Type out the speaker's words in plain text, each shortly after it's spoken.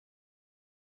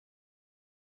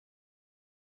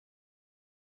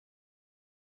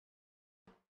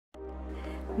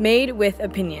Made with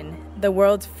Opinion, the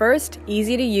world's first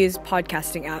easy-to-use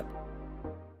podcasting app.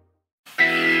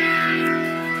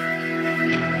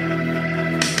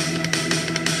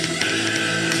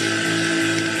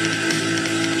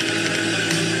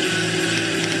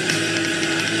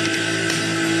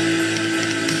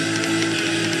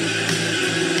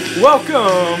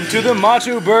 Welcome to the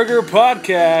MachoBurger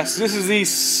Podcast. This is the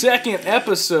second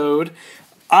episode.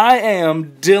 I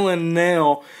am Dylan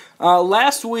Nail.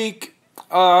 Last week's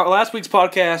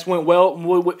podcast went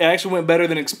well. It actually went better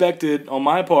than expected on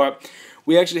my part.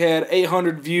 We actually had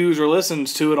 800 views or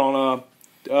listens to it on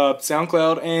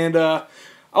SoundCloud, and I'd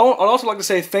also like to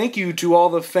say thank you to all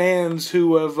the fans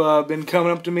who have been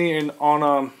coming up to me and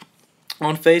on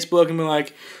Facebook and been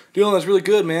like, "Dylan, that's really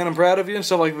good, man. I'm proud of you," and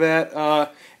stuff like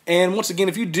that. And once again,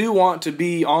 if you do want to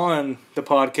be on the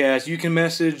podcast, you can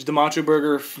message the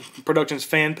MachoBurger Productions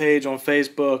fan page on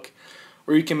Facebook,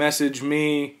 or you can message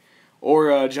me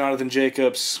or Jonathan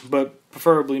Jacobs, but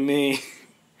preferably me.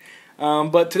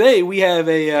 But today we have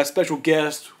a special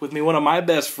guest with me, one of my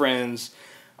best friends,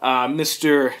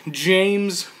 Mr.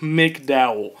 James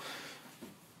McDowell.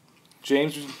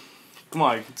 James, come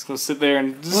on, it's going to sit there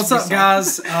and... What's up,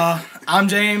 guys? I'm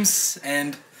James,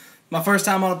 and... my first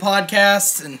time on a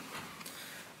podcast, and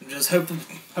I'm just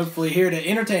hopefully here to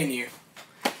entertain you.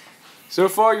 So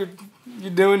far, you're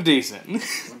doing decent.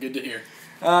 Well, good to hear.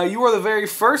 You are the very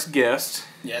first guest.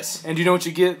 Yes. And you know what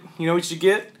you get? You know what you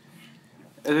get?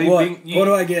 What? What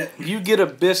do I get? You get a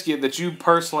biscuit that you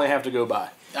personally have to go buy.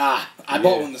 I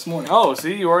bought one this morning. Oh,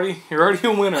 see, you're already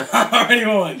a winner. I already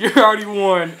won. You're already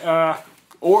won.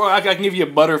 Or I can give you a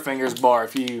Butterfingers bar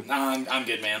if you... I'm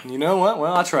good, man. You know what?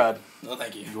 Well, I tried. No,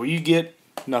 thank you. Well, you get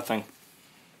nothing.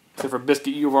 Except for a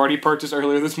biscuit you've already purchased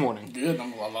earlier this morning. Good.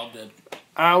 I loved it.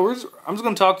 I'm just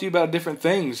going to talk to you about different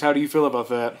things. How do you feel about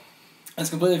that?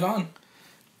 That's completely fine.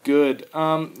 Good.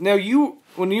 Now, you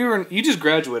just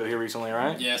graduated here recently,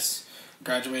 right? Yes.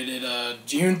 Graduated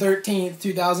June 13th,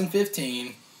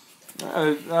 2015.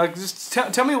 Just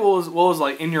tell me what was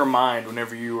like in your mind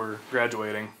whenever you were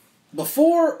graduating.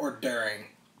 Before or during?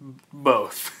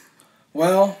 Both.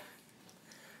 Well,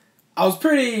 I was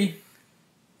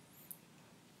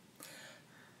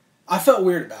I felt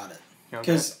weird about it.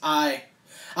 Because I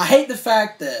hate the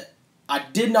fact that I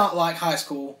did not like high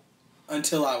school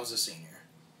until I was a senior.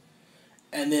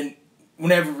 And then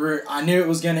whenever I knew it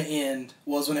was going to end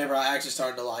was whenever I actually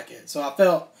started to like it. So I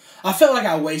felt like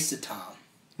I wasted time.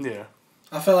 Yeah.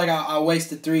 I felt like I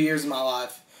wasted 3 years of my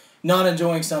life not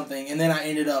enjoying something, and then I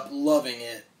ended up loving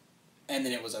it, and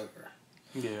then it was over.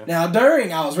 Yeah. Now,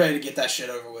 during, I was ready to get that shit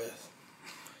over with.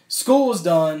 School was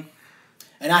done,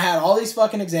 and I had all these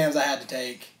fucking exams I had to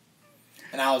take,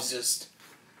 and I was just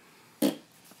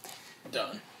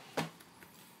done.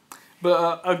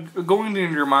 But going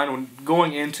into your mind when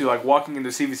going into like walking into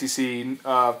CVCC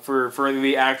for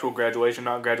the actual graduation,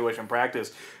 not graduation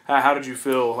practice, how did you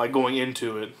feel like going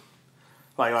into it?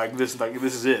 Like this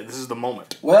is it. This is the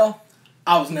moment. Well,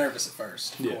 I was nervous at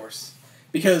first, of course,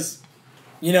 because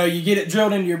you get it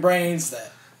drilled into your brains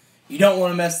that you don't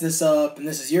want to mess this up, and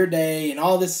this is your day, and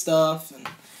all this stuff. And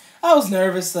I was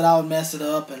nervous that I would mess it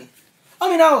up, and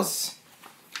I was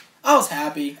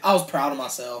happy. I was proud of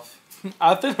myself.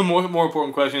 I think the more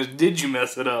important question is, did you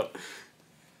mess it up?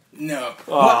 No.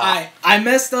 Well, I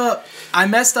messed up. I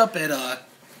messed up at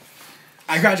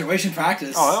graduation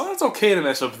practice. Oh, that's okay to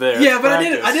mess up there. Yeah, but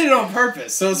I did it on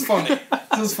purpose, so it's funny.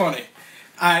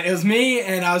 It was me,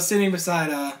 and I was sitting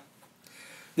beside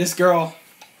this girl.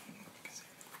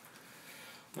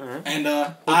 All right. And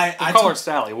we'll call her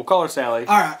Sally. We'll call her Sally.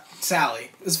 All right,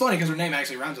 Sally. It's funny because her name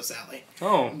actually rhymes with Sally.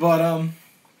 Oh. But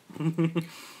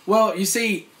well, you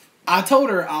see, I told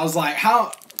her I was like,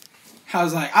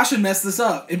 I should mess this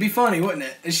up. It'd be funny, wouldn't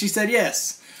it? And she said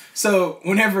yes. So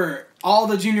whenever all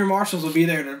the junior marshals would be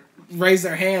there to raise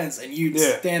their hands and you'd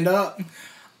stand up,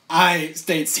 I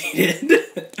stayed seated.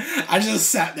 I just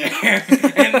sat there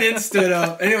and then stood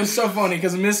up. And it was so funny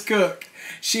because Miss Cook,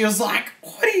 she was like,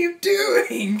 "What are you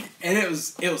doing?" And it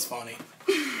was funny.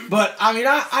 But,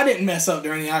 I didn't mess up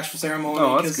during the actual ceremony.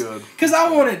 Oh, that's good. Because I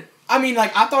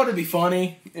thought it'd be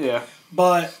funny. Yeah.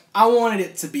 But I wanted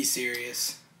it to be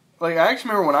serious. Like, I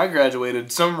actually remember when I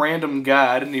graduated, some random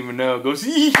guy I didn't even know goes,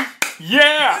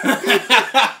 "Yeah!"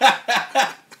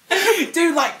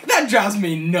 Dude, that drives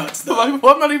me nuts, though. Like,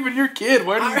 well, I'm not even your kid.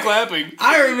 Why are you clapping?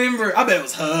 I remember, I bet it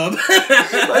was Hub.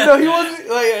 No, he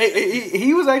wasn't,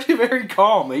 he was actually very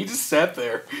calm. He just sat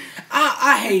there.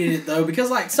 I hated it, though, because,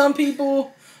 some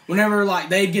people, whenever,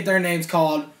 they'd get their names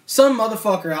called, some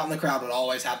motherfucker out in the crowd would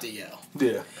always have to yell.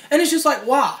 Yeah. And it's just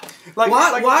why?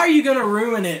 Why are you going to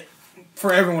ruin it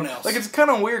for everyone else. Like, it's kind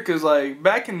of weird because, like,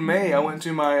 back in May, I went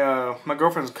to my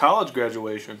girlfriend's college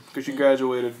graduation because she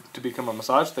graduated to become a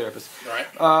massage therapist. Right.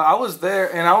 I was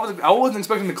there, and I wasn't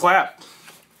expecting to clap.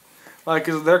 Like,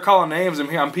 because they're calling names, and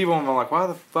I'm people, and I'm like, why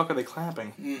the fuck are they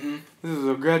clapping? Mm-hmm. This is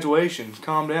a graduation.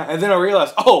 Calm down. And then I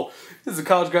realized, oh, this is a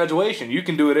college graduation. You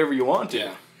can do whatever you want to.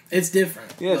 Yeah. It's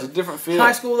different. Yeah, it's a different feel.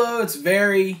 High school, though, it's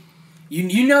very...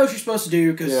 You know what you're supposed to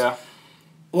do because... Yeah.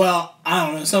 Well, I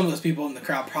don't know. Some of those people in the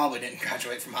crowd probably didn't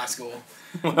graduate from high school.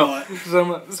 Well,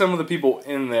 but some of the people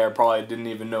in there probably didn't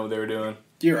even know what they were doing.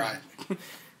 you're right.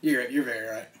 You're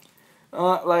very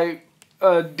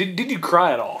right. Did you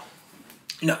cry at all?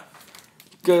 No.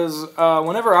 Because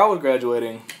whenever I was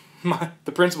graduating,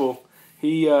 the principal,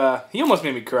 he almost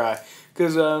made me cry.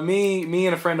 Because me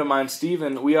and a friend of mine,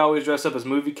 Steven, we always dress up as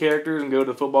movie characters and go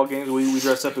to football games. We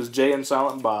dress up as Jay and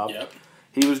Silent Bob. Yep.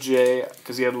 He was Jay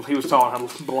because he was tall and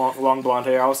had long blonde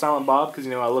hair. I was Silent Bob because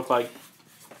I look like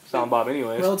Silent Bob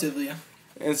anyways. Relatively, yeah.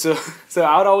 And so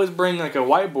I would always bring like a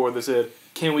whiteboard that said,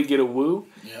 "Can we get a woo?"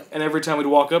 Yep. And every time we'd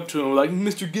walk up to him, we're like,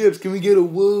 "Mr. Gibbs, can we get a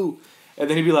woo?" And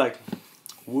then he'd be like,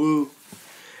 "Woo."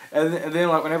 And then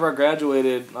like whenever I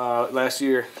graduated last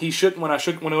year, when I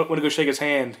went to go shake his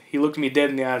hand, he looked me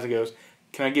dead in the eyes and goes,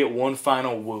 "Can I get one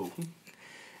final woo?"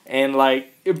 And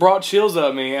like it brought chills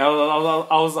up me. I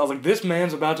was like, this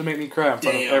man's about to make me cry in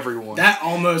front of everyone. That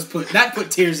almost put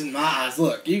tears in my eyes.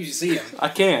 Look, you can see him. I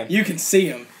can. You can see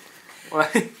him.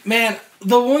 Man,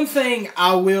 the one thing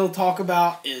I will talk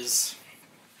about is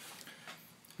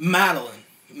Madeline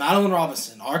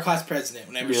Robinson, our class president.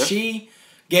 Whenever she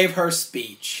gave her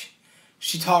speech,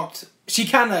 she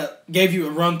kind of gave you a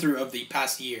run through of the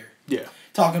past year. Yeah.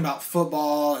 Talking about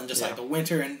football and just like the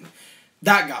winter, and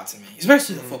that got to me,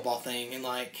 especially the football thing, and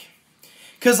like,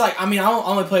 cause like I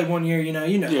only played 1 year, you know.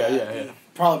 Yeah.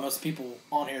 Probably most people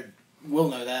on here will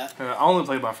know that. I only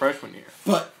played my freshman year,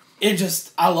 but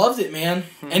I loved it, man,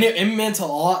 and it meant a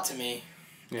lot to me.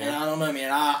 Yeah. And I don't know,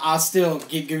 man. I still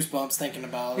get goosebumps thinking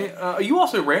about it. You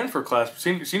also ran for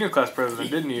senior class president,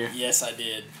 didn't you? Yes, I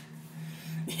did.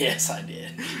 Yes, I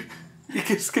did.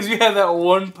 Because you had that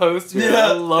one poster. Yeah.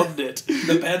 I loved it.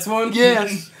 The pets one?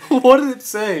 Yes. What did it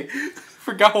say?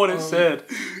 Forgot what it said.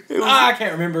 I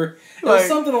can't remember. It was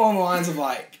something along the lines of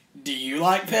like, do you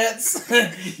like pets?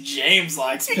 James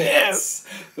likes pets. Yes.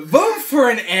 Vote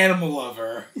for an animal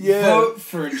lover. Yeah. Vote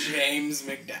for James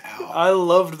McDowell. I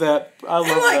loved that. I loved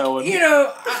that one. You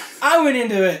know, I went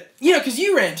into it, because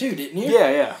you ran too, didn't you?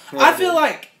 Yeah. I feel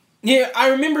like, I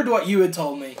remembered what you had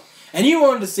told me, and you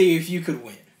wanted to see if you could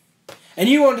win. And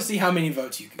you wanted to see how many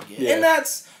votes you could get. Yeah. And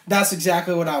that's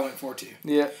exactly what I went for too.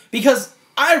 Yeah. Because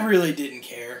I really didn't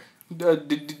care.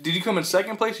 Did you come in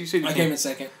second place? You said I came in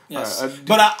second. Yes. Right,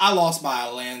 but I lost by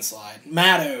a landslide.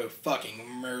 Matto fucking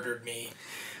murdered me.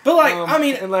 But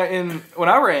when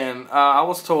I ran, I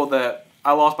was told that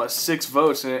I lost by 6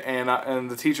 votes, and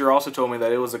the teacher also told me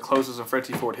that it was the closest in Fred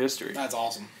T. Ford history. That's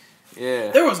awesome.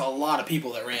 Yeah. There was a lot of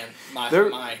people that ran mine.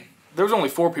 There was only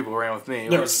 4 people who ran with me.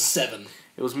 There was 7.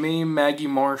 It was me, Maggie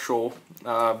Marshall,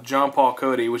 John Paul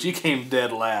Cody, which he came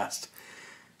dead last.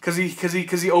 Because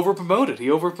he over-promoted.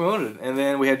 And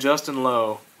then we had Justin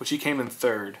Lowe, which he came in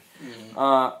 3rd.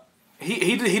 Mm-hmm.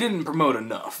 He didn't promote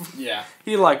enough. Yeah.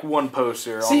 He had like one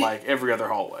poster on like every other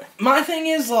hallway. My thing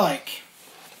is like,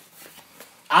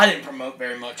 I didn't promote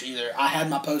very much either. I had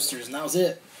my posters and that was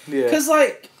it. Yeah. Because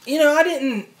like, I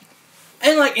didn't,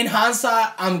 and like in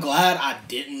hindsight, I'm glad I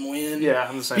didn't win. Yeah,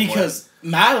 I'm the same way. Because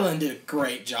Madeline did a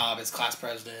great job as class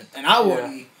president, and I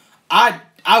wouldn't.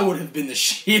 I would have been the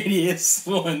shittiest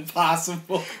one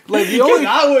possible. Like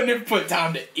I wouldn't have put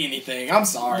time to anything. I'm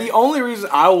sorry. The only reason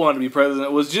I wanted to be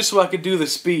president was just so I could do the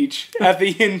speech at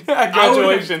the end at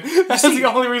graduation. That's the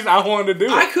only reason I wanted to do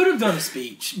it. I could have done a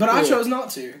speech, but I chose not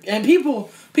to. And people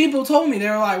told me, they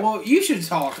were like, "Well, you should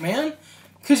talk, man,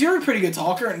 because you're a pretty good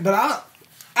talker." But I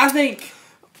don't think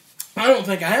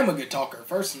I am a good talker.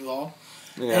 First of all,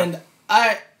 and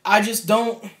I just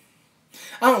don't.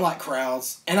 I don't like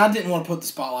crowds, and I didn't want to put the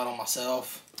spotlight on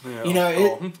myself. Yeah,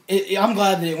 I'm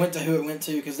glad that it went to who it went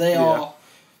to, because they all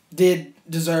did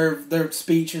deserve their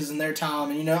speeches and their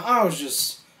time, and I was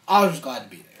just glad to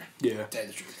be there. Yeah, to tell you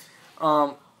the truth.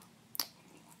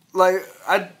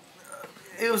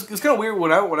 It was kind of weird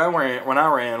when I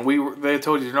ran. They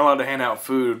told you you're not allowed to hand out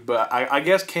food, but I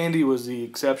guess candy was the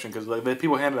exception, because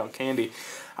people handed out candy.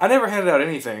 I never handed out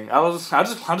anything. I just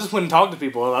went and talked to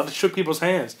people. I just shook people's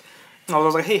hands. I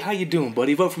was like, "Hey, how you doing,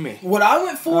 buddy? Vote for me." What I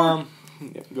went for...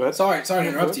 go ahead. Sorry to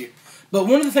interrupt you. But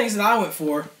one of the things that I went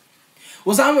for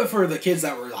was the kids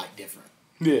that were, like, different.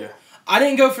 Yeah. I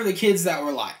didn't go for the kids that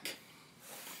were, like...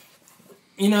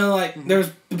 You know, like,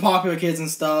 there's the popular kids and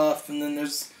stuff, and then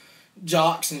there's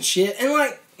jocks and shit. And,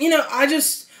 like, you know,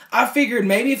 I figured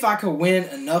maybe if I could win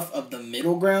enough of the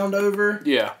middle ground over,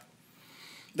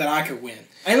 that I could win.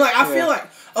 And, like, I feel like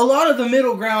a lot of the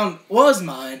middle ground was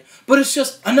mine, but it's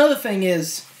just, another thing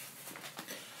is,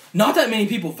 not that many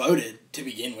people voted to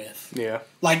begin with. Yeah.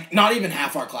 Like, not even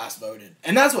half our class voted.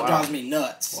 And that's what drives me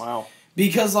nuts. Wow.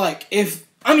 Because, like, I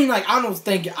don't know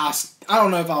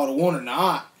if I would have won or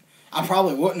not. I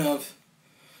probably wouldn't have.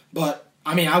 But,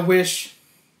 I mean, I wish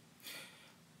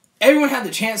everyone had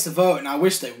the chance to vote, and I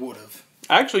wish they would have.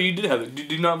 Actually, you did have it.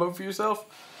 Did you not vote for yourself?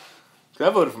 Because I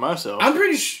voted for myself. I'm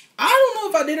pretty sure. I don't know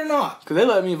if I did or not. Because they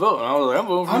let me vote, and I was like, I'm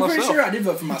voting for myself. I'm pretty sure I did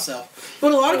vote for myself.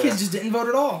 But a lot of kids just didn't vote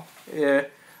at all. Yeah.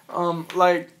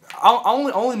 Like, I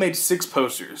only made 6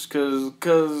 posters,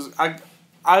 because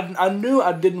I knew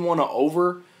I didn't want to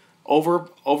over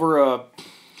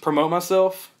promote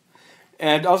myself,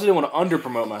 and I also didn't want to under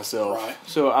promote myself. Right.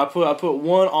 So I put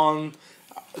one on,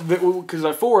 because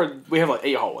like Ford, we have like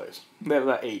 8 hallways. We have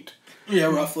like 8. Yeah,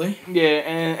 roughly. Yeah,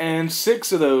 and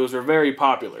 6 of those are very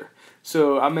popular.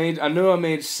 So I knew I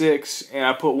made 6, and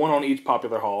I put one on each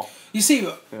popular hall. You see,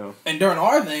 and during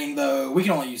our thing though, we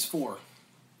can only use 4.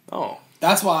 Oh.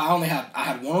 That's why I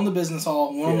had one on the business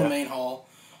hall, one on the main hall,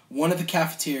 one at the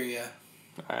cafeteria.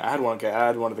 I had one at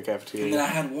the cafeteria. And then I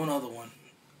had one other one.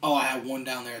 Oh, I had one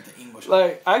down there at the English.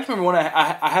 Like, I actually remember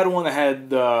I had one that had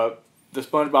the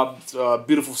SpongeBob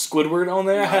Beautiful Squidward on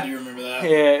there. Yeah, I do remember that.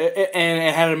 Yeah, and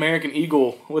it had an American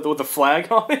Eagle with a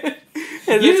flag on it.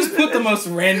 You just put the most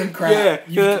random crap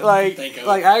you could think of.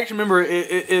 Like, I actually remember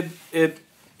it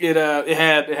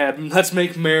had "Let's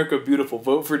Make America Beautiful.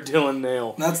 Vote for Dylan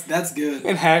Nail." That's good.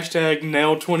 And hashtag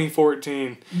Nail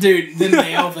 2014. Dude, the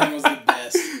Nail thing was the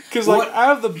best. Because I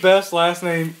have the best last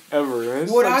name ever.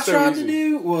 What I tried to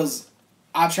do was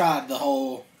I tried the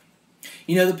whole,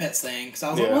 the pets thing. Because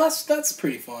I was like, well, that's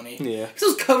pretty funny. Yeah. Because it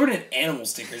was covered in animal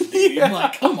stickers, dude. I'm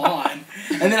like, come on.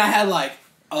 And then I had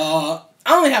I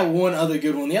only had one other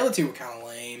good one. The other 2 were kind of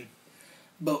lame.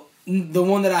 But the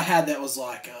one that I had that was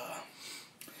like,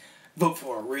 vote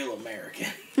for a real American.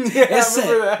 Yeah, it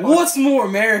said, what's more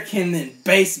American than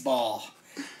baseball?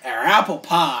 Or apple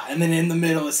pie. And then in the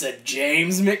middle it said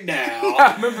James McDowell.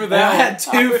 I remember that. And I had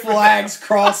 2 flags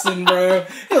crossing, bro.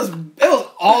 It was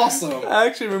awesome. I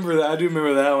actually remember that. I do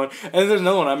remember that one. And there's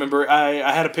another one I remember.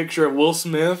 I had a picture of Will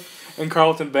Smith and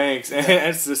Carlton Banks, and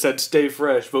it said "Stay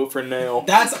fresh, vote for Nail."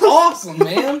 That's awesome,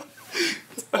 man.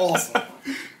 It's awesome.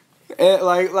 And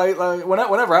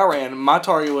whenever I ran, my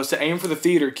target was to aim for the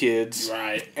theater kids,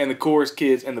 right, and the chorus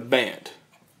kids and the band.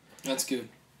 That's good.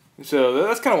 So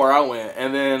that's kind of where I went,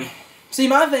 and then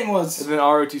my thing was, and then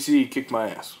ROTC kicked my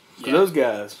ass. Because those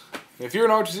guys, if you're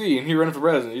an ROTC and you're running for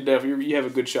president, you have a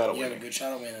good shot of winning. You have a good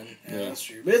shot of winning. Yeah, that's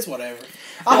true. But it's whatever.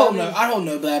 I hold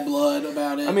no bad blood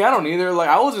about it. I mean, I don't either. Like,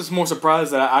 I was just more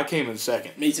surprised that I came in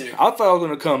second. Me too. I thought I was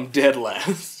going to come dead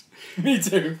last. Me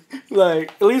too.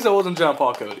 Like, at least I wasn't John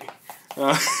Paul Cody.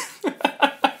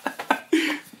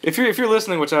 If you're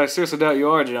listening, which I seriously doubt you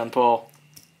are, John Paul,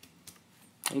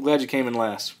 I'm glad you came in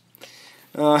last.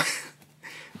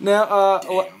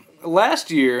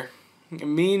 Last year,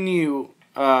 me and you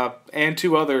and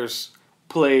 2 others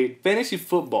played fantasy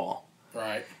football.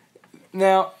 Right.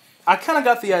 Now, I kind of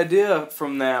got the idea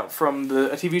from a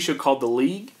TV show called The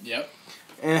League. Yep.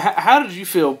 And how did you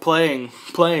feel playing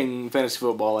fantasy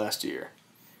football last year?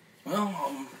 Well,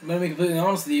 I'm going to be completely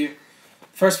honest with you.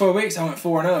 First 4 weeks, I went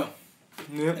 4-0.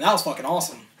 Yep. And that was fucking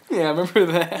awesome. Yeah, I remember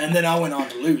that. And then I went on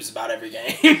to lose about every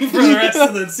game for the rest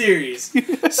of the series.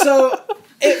 So,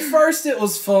 at first it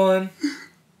was fun.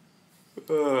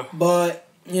 But,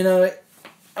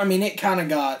 it kind of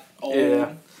got old.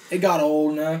 Yeah. It got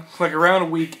old now. Like around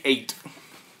week 8.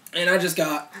 And I just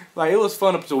got... Like, it was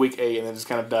fun up to week 8 and then just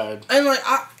kind of died. And,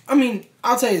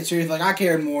 I'll tell you the truth. Like, I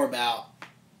cared more about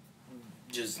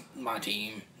just my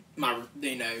team.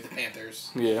 The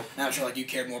Panthers. Yeah. And I'm sure, you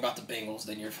cared more about the Bengals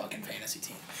than your fucking fantasy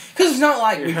team. Because it's not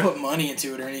like we put money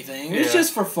into it or anything. It's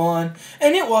just for fun.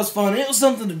 And it was fun. It was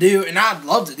something to do. And I'd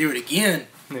love to do it again.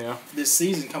 Yeah. This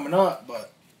season coming up.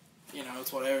 But,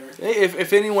 it's whatever. Hey,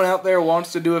 if anyone out there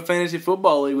wants to do a fantasy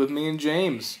football league with me and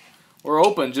James, we're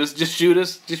open. Just shoot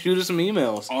us some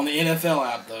emails. On the NFL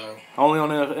app, though. Only on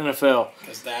NFL.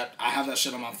 Because I have that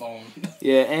shit on my phone.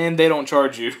 Yeah, and they don't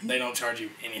charge you. They don't charge you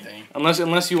anything.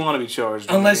 Unless you want to be charged.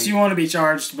 Unless you want to be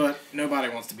charged, but nobody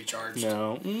wants to be charged.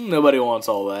 No, nobody wants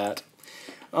all that.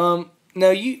 Now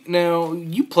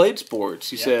you played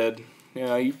sports. You said,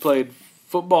 you played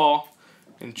football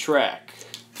and track.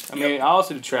 I mean, I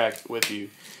also did track with you.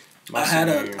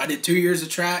 I did 2 years of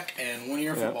track and 1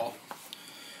 year of football.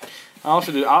 I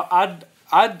also did. I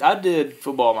I did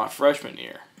football my freshman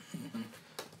year.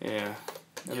 Yeah.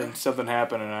 And then something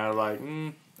happened, and I was like,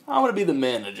 I want to be the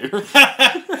manager.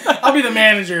 I'll be the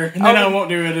manager, and then I won't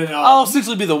do it at all. I'll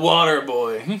essentially be the water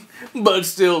boy, but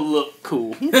still look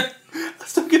cool. I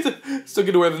still get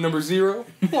to wear the number 0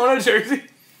 on a jersey.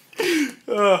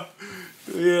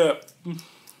 Yeah.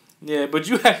 Yeah, but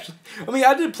you actually... I mean,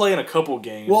 I did play in a couple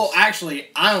games. Well, actually,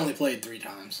 I only played 3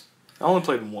 times. I only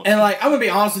played once. And, like, I'm going to be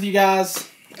honest with you guys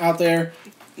out there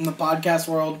in the podcast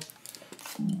world.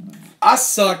 I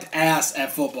sucked ass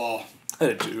at football. I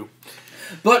did too.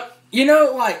 But, you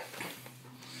know, like,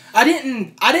 I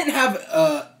didn't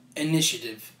have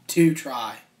initiative to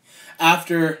try.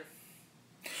 After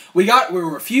we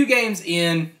were a few games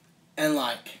in, and,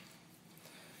 like...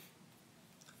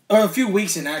 Or a few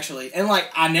weeks in, actually. And,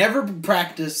 like, I never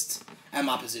practiced at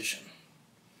my position.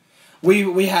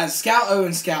 We had Scout O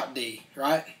and Scout D,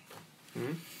 right?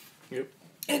 Mm-hmm. Yep.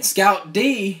 And Scout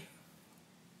D...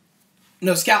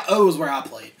 No, Scout O was where I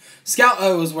played. Scout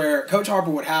O was where Coach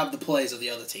Harper would have the plays of the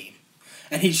other team.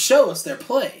 And he'd show us their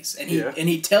plays. And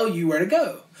he'd tell you where to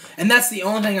go. And that's the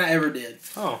only thing I ever did.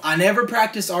 Oh. I never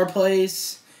practiced our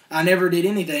plays. I never did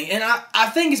anything. And I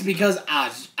think it's because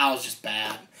I was just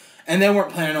bad. And they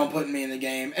weren't planning on putting me in the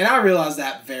game. And I realized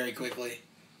that very quickly,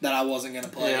 that I wasn't going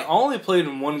to play. Yeah, I only played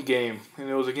in one game, and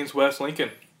it was against West Lincoln.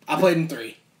 I played in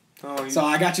 3. Oh, so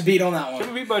I got you beat on that one.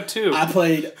 Should be beat by 2.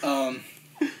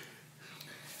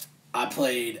 I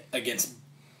played against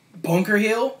Bunker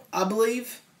Hill, I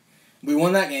believe. We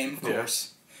won that game, of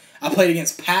course. Yeah. I played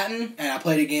against Patton, and I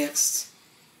played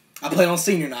on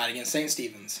senior night against St.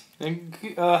 Stephen's. And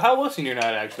how was senior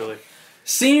night, actually?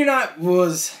 Senior night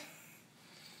was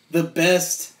the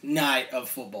best night of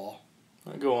football.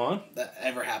 Go on. That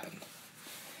ever happened.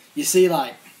 You see,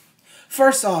 like,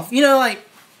 first off, you know, like,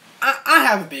 I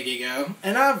have a big ego,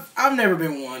 and I've never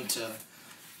been one to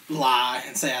lie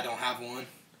and say I don't have one.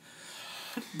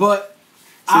 But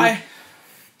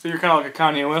So you're kind of like a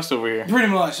Kanye West over here. Pretty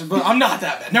much, but I'm not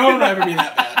that bad. No one will ever be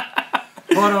that bad.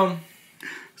 But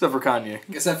except for Kanye.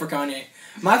 Except for Kanye.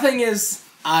 My thing is,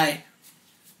 I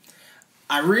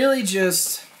really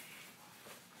just...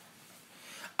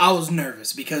 I was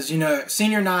nervous because, you know,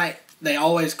 senior night, they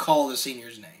always call the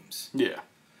seniors' names. Yeah.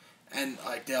 And,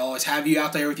 like, they'll always have you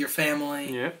out there with your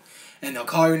family. Yeah. And they'll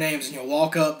call your names, and you'll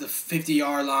walk up the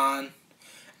 50-yard line.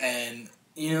 And,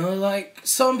 you know, like,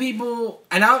 some people...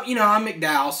 And, I'm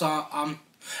McDowell, so I'm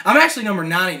actually number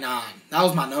 99. That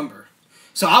was my number.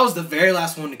 So I was the very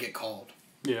last one to get called.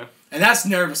 Yeah. And that's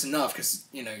nervous enough because,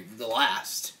 you know, the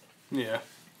last. Yeah.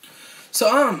 So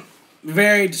I'm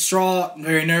very distraught,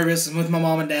 very nervous. I'm with my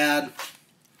mom and dad.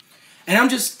 And I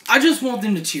just want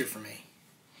them to cheer for me.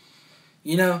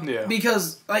 You know? Yeah.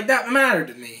 Because, like, that mattered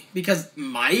to me. Because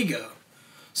my ego.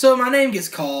 So my name gets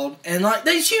called, and, like,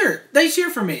 they cheer. They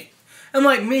cheer for me. I'm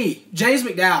like, me, James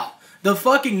McDowell, the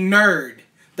fucking nerd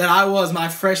that I was my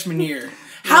freshman year.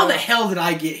 How the hell did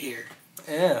I get here?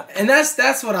 Yeah. And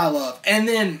that's what I love. And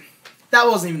then, that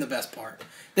wasn't even the best part.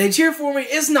 They cheer for me.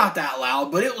 It's not that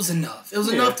loud, but it was enough. It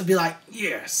was enough to be like,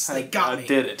 yes, they got me. I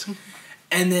did it.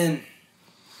 And then,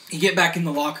 you get back in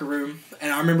the locker room,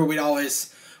 and I remember we'd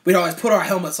always put our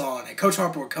helmets on, and Coach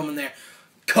Harper would come in there.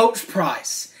 Coach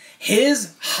Price,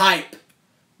 his hype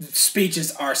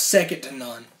speeches are second to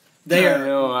none. They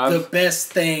are the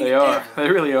best thing They are. ever. They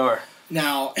really are.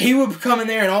 Now, he would come in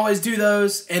there and always do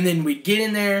those, and then we'd get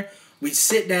in there, we'd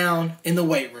sit down in the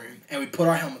weight room, and we'd put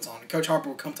our helmets on. And Coach Harper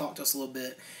would come talk to us a little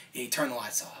bit, and he'd turn the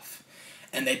lights off.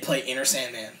 And they'd play Inner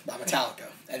Sandman by Metallica.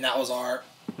 And that was our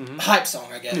hype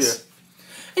song, I guess. Yeah.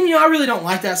 And, you know, I really don't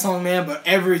like that song, man, but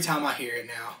every time I hear it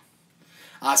now,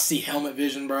 I see Helmet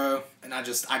Vision, bro, and I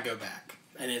go back.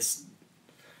 And it's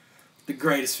the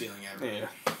greatest feeling ever. Yeah.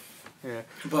 Yeah.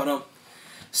 But,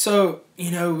 so,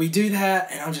 you know, we do that,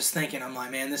 and I'm just thinking, I'm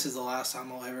like, man, this is the last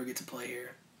time I'll ever get to play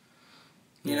here.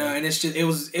 You know, and it's just, it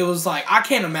was like, I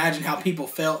can't imagine how people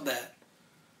felt that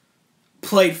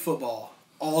played football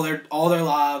all their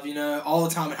lives, you know, all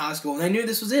the time in high school, and they knew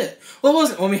this was it. Well, it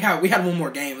wasn't. Well, we had one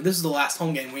more game, but this is the last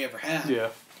home game we ever had. Yeah.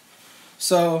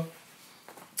 So,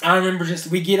 I remember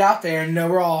we get out there, and, you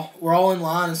know, we're all in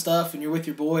line and stuff, and you're with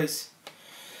your boys.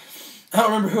 I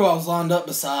don't remember who I was lined up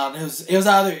beside.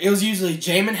 It was usually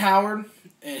Jamin Howard,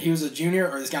 and he was a junior,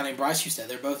 or this guy named Bryce Husted.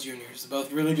 They're both juniors. They're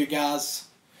both really good guys.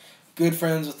 Good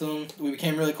friends with them. We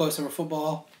became really close over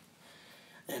football.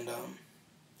 And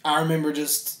I remember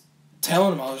just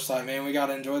telling them, I was just like, man, we got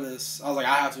to enjoy this. I was like,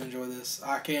 I have to enjoy this.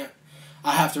 I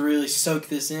have to really soak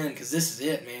this in because this is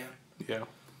it, man. Yeah.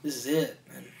 This is it.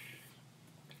 And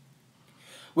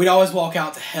we'd always walk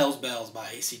out to Hell's Bells by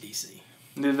AC/DC.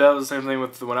 That was the same thing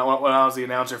with when I was the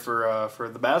announcer for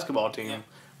the basketball team.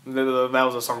 Yeah. That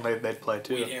was a song they'd play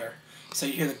too. So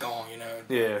you hear the gong,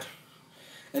 Yeah.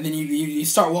 And then you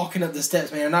start walking up the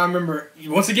steps, man. And I remember,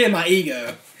 once again, my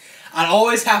ego. I'd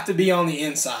always have to be on the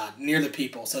inside, near the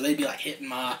people. So they'd be like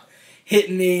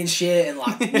hitting me and shit, and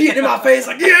like getting in my face,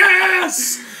 like,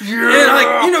 yes! Yeah!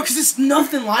 And like, because it's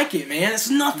nothing like it, man. It's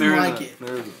nothing like it.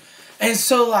 And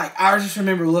so, like, I just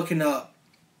remember looking up,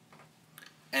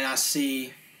 and I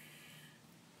see,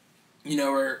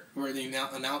 where the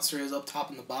announcer is up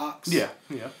top in the box. Yeah.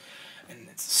 And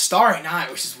it's a starry night,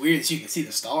 which is weird that you can see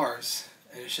the stars.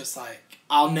 And it's just like,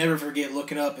 I'll never forget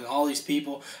looking up and all these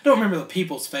people. I don't remember the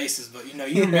people's faces, but,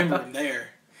 you remember them there.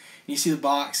 And you see the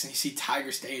box, and you see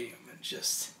Tiger Stadium, and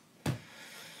just,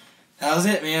 that was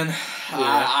it, man.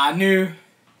 Yeah. I knew,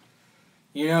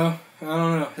 I don't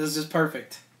know, it was just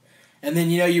perfect. And then,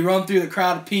 you run through the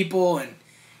crowd of people, and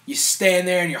you stand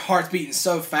there, and your heart's beating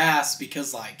so fast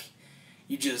because, like,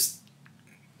 you're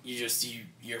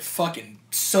fucking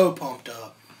so pumped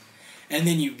up. And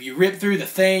then you rip through the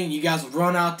thing, you guys will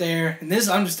run out there, and this,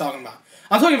 I'm talking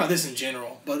about this in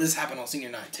general, but this happened on senior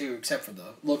night too, except for the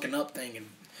looking up thing and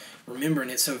remembering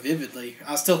it so vividly.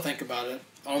 I still think about it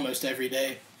almost every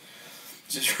day.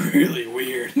 It's just really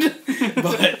weird,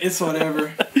 but it's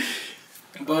whatever.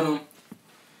 But,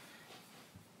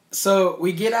 so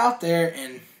we get out there,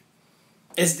 and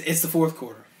it's the fourth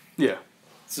quarter. Yeah.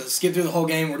 So skip through the whole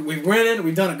game. We've winning.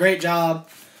 We've done a great job.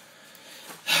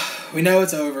 We know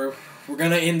it's over. We're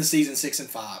going to end the season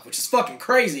 6-5, which is fucking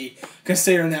crazy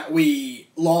considering that we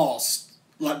lost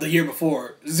like the year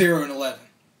before, 0-11.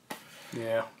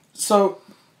 Yeah. So,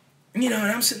 and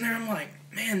I'm sitting there, I'm like,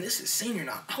 man, this is senior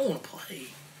night. I want to play.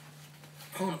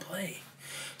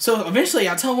 So eventually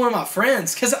I tell one of my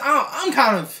friends, because I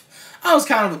was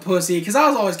kind of a pussy, because I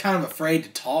was always kind of afraid to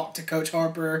talk to Coach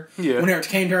Harper whenever it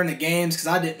came during the games, because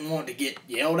I didn't want to get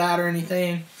yelled at or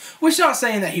anything. Which, not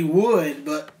saying that he would,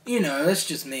 but, that's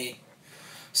just me.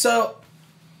 So,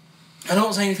 I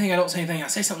don't say anything. I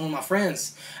say something with my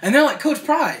friends. And they're like, Coach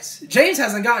Price, James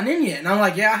hasn't gotten in yet. And I'm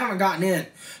like, yeah, I haven't gotten in.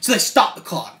 So they stop the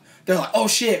clock. They're like, oh,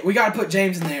 shit, we got to put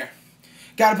James in there.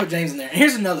 And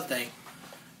here's another thing.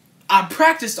 I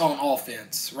practiced on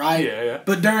offense, right? Yeah.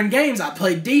 But during games, I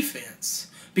played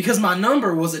defense because my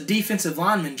number was a defensive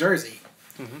lineman jersey.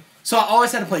 Mm-hmm. So I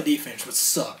always had to play defense, which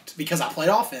sucked because I played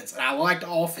offense, and I liked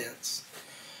offense.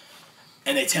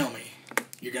 And they tell me,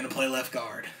 you're going to play left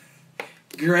guard.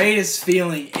 Greatest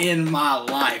feeling in my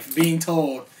life, being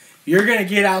told, you're going to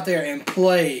get out there and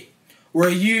play where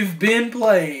you've been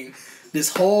playing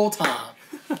this whole time.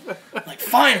 Like,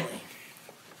 finally.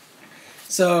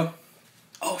 So,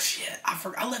 oh shit,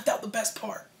 I left out the best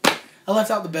part. All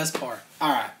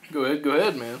right. Go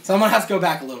ahead, man. So I'm going to have to go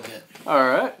back a little bit. All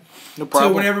right. No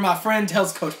problem. So whenever my friend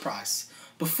tells Coach Price,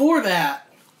 before that,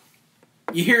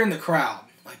 you hear in the crowd,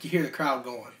 like you hear the crowd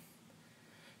going.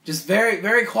 Just very,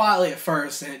 very quietly at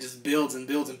first, and it just builds and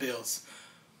builds and builds.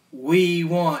 We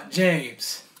want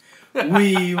James.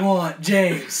 We want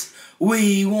James.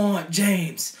 We want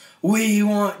James. We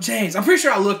want James. I'm pretty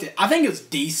sure I think it was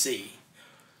DC.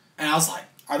 And I was like,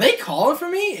 are they calling for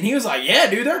me? And he was like, yeah,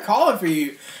 dude, they're calling for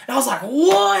you. And I was like,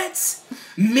 what?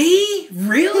 Me?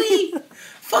 Really?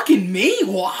 Fucking me?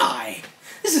 Why?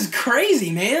 This is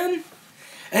crazy, man.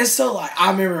 And so, like,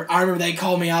 I remember they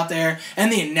called me out there,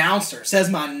 and the announcer says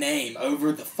my name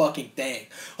over the fucking thing.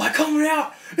 Like, coming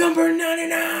out, number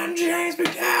 99, James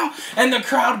McDowell. And the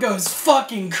crowd goes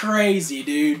fucking crazy,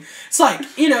 dude. It's like,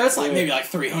 maybe like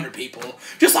 300 people.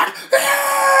 Just like,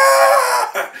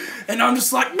 ah! And I'm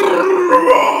just like,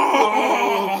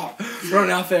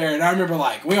 running out there. And I remember,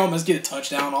 like, we almost get a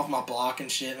touchdown off my block and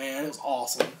shit, man. It was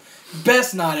awesome.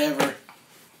 Best night ever.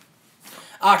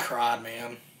 I cried,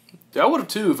 man. Yeah, I would have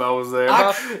too if I was there.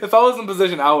 If I was in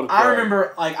position, I would have. I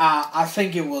remember, like, I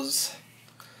think it was.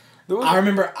 I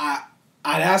remember I'd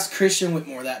asked Christian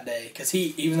Whitmore that day because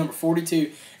he was number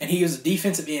 42 and he was a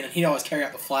defensive end and he'd always carry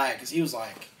out the flag because he was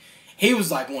like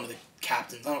one of the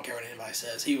captains. I don't care what anybody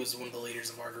says. He was one of the leaders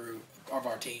of our group, of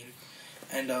our team,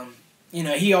 and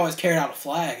he always carried out a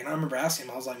flag. And I remember asking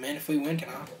him, I was like, man, if we win, can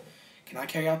I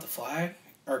carry out the flag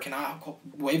or can I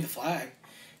wave the flag?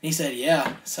 And he said,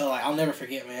 yeah. So, like, I'll never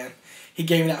forget, man. He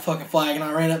gave me that fucking flag, and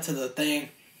I ran up to the thing,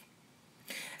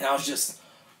 and I was just,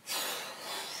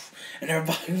 and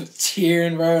everybody was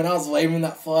cheering, bro, and I was waving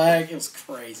that flag. It was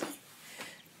crazy.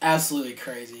 Absolutely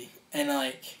crazy. And,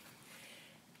 like,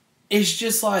 it's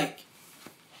just, like,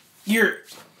 like,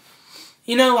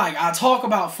 I talk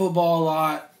about football a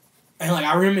lot, and, like,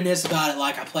 I reminisce about it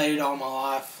like I played it all my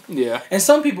life. Yeah. And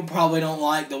some people probably don't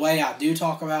like the way I do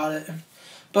talk about it.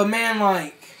 But, man,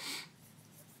 like,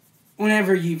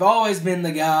 whenever you've always been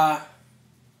the guy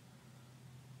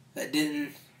that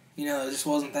didn't, it just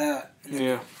wasn't that.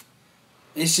 Yeah.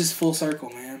 It's just full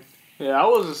circle, man. Yeah, I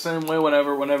was the same way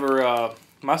whenever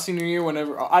my senior year,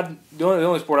 the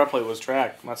only sport I played was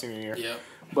track my senior year. Yeah.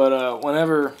 But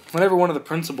whenever one of the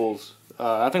principals,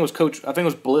 I think it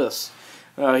was Bliss,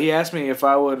 he asked me if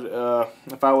I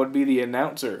would be the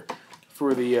announcer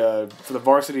for the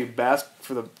varsity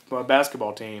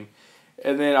basketball team,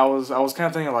 and then I was kind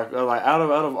of thinking like out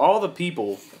of all the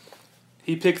people,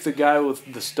 he picked the guy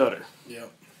with the stutter. Yeah.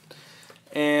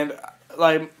 And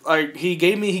like he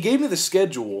gave me the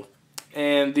schedule,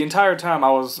 and the entire time I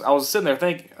was sitting there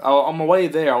thinking on my way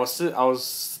there I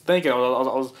was thinking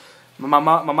my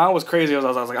mind was crazy. I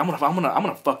was like I'm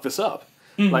gonna fuck this up.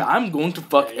 Mm-hmm. Like I'm going to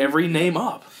fuck every name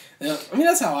up. Yeah, I mean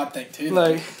that's how I think too.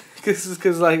 Like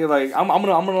because like I'm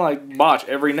gonna like botch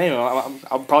every name.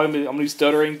 I'm gonna be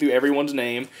stuttering through everyone's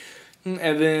name. And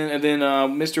then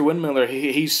Mr. Windmiller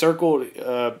he circled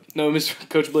Mr.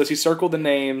 Coach Bliss he circled the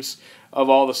names of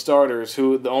all the starters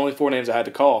the only 4 names I had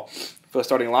to call for the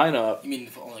starting lineup. You mean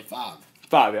only 5?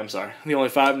 5, yeah, I'm sorry. The only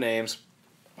 5 names.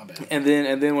 My bad. And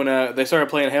then when they started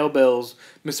playing Hail Bells,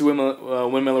 Mr.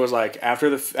 Windmiller was like after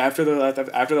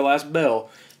the last bell,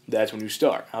 that's when you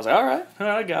start. I was like, all right,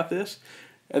 I got this.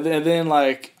 And then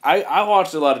like I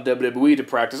watched a lot of WWE to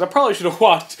practice. I probably should have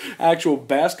watched actual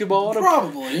basketball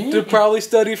to probably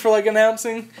study for like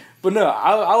announcing. But no,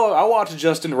 I watched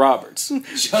Justin Roberts.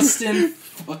 Justin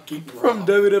fucking Roberts. From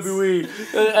WWE.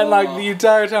 And like the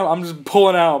entire time I'm just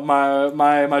pulling out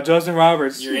my Justin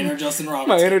Roberts. Your inner Justin Roberts.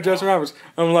 My inner Justin Roberts.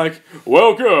 I'm like,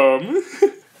 welcome.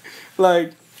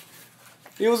 Like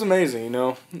it was amazing,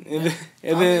 And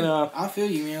then I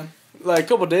feel you, man. Like a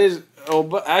couple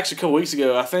weeks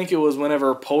ago, I think it was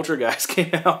whenever Poltergeist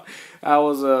came out. I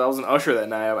was an usher that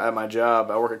night at my job.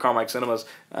 I work at Carmike Cinemas.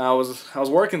 I was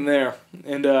working there,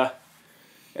 and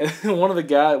one of the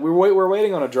guys we were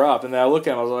waiting on a drop, and then I looked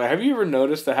at him. I was like, "Have you ever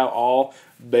noticed how all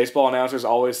baseball announcers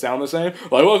always sound the same?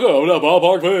 Like, welcome to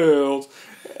Ballpark Fields."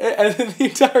 And then the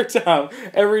entire time,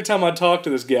 every time I talked to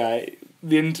this guy,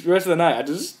 the rest of the night, I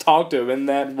just talked to him in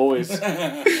that voice.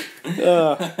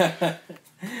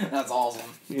 That's awesome.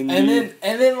 Indeed.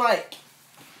 And then like,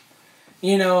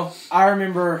 I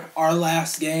remember our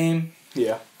last game.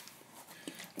 Yeah.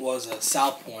 Was at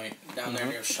South Point down there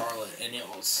near Charlotte, and it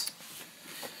was.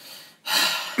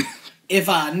 If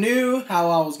I knew how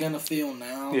I was gonna feel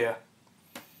now, yeah,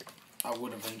 I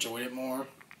would have enjoyed it more.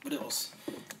 But it was.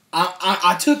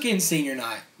 I took in senior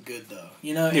night good though.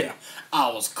 Yeah.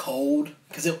 I was cold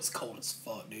because it was cold as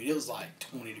fuck, dude. It was like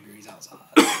 20 degrees outside.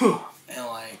 And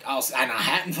I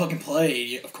hadn't fucking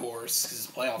played, of course, because it's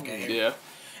a playoff game. Yeah.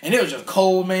 And it was just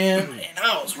cold, man, and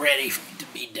I was ready to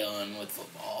be done with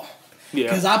football. Yeah.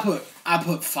 Because I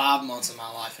put 5 months of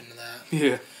my life into that.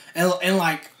 Yeah. And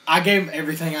like I gave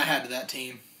everything I had to that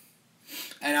team,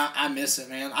 and I miss it,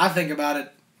 man. I think about it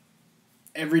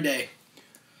every day.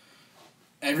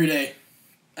 Every day,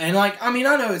 and like I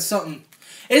know it's something.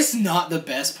 It's not the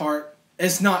best part.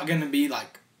 It's not gonna be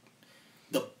like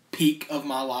the peak of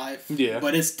my life. Yeah.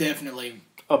 But it's definitely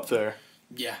up there.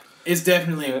 Yeah. It's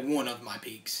definitely one of my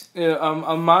peaks. Yeah.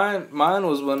 Mine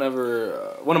was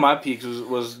whenever one of my peaks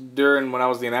was during when I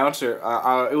was the announcer.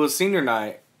 It was senior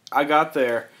night. I got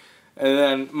there, and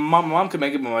then my mom could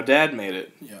make it, but my dad made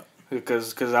it. Yeah.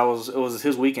 Because it was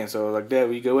his weekend, so I was like, Dad,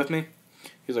 will you go with me?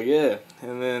 He was like, yeah.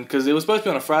 And then, because it was supposed to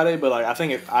be on a Friday, but like I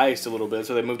think it iced a little bit,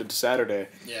 so they moved it to Saturday.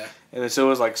 Yeah. And then, so it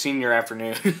was like senior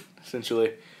afternoon,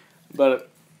 essentially. But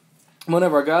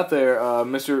whenever I got there,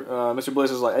 Mr.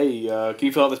 Bliss was like, hey, can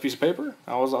you fill out this piece of paper?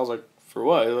 I was like, for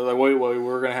what? Like, wait,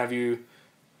 we're going to have you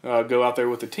go out there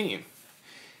with the team.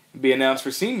 Be announced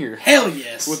for senior. Hell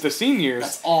yes. With the seniors.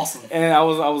 That's awesome. And I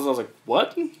was like,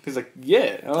 what? He's like,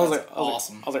 yeah. And I was like,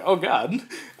 awesome. I was like, oh God.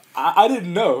 I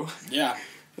didn't know. Yeah.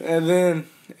 And then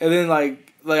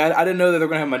like I didn't know that they were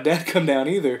gonna have my dad come down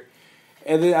either.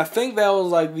 And then I think that was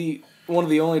like one of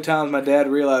the only times my dad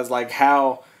realized like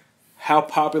how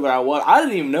popular I was. I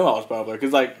didn't even know I was popular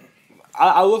because like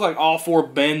I look like all 4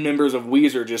 band members of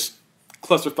Weezer just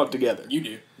clusterfuck together. You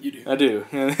do. I do.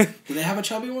 Do they have a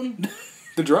chubby one?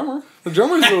 The drummer's a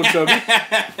little chubby.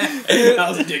 That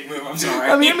was a dick move. I'm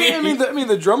sorry. I mean,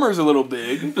 the drummer's a little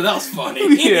big. But that was funny.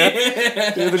 Yeah,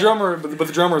 the drummer, but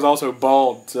the drummer is also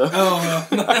bald. So. Oh,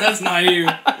 that's not you.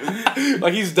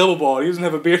 Like he's double bald. He doesn't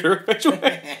have a beard or a facial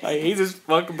hair. Like he's just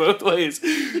fucking both ways.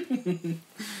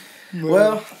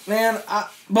 Well, man,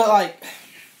 but like,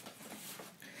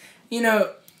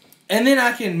 and then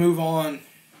I can move on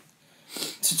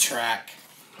to track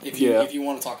if you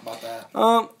want to talk about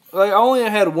that. Like I only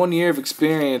had 1 year of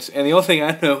experience, and the only thing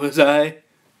I know is I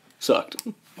Sucked.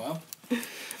 Well,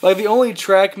 Like the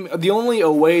only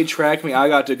away track meet I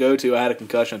got to go to, I had a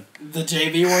concussion. the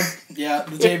JV one, yeah,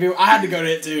 the JV one. I had to go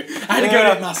to it too. I had to go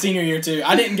to it my senior year too.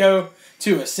 I didn't go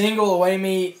to a single away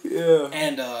meet. Yeah.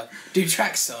 And dude,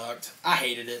 track sucked. I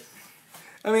hated it.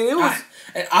 I mean, it was.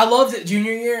 I loved it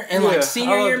junior year and like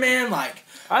senior year, man. Like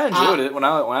I enjoyed it when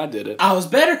I did it. I was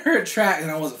better at track than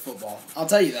I was at football. I'll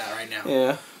tell you that right now.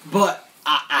 Yeah. But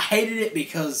I hated it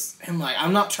because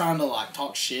I'm not trying to like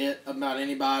talk shit about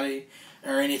anybody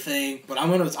or anything, but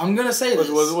I'm gonna say this.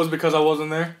 Was it because I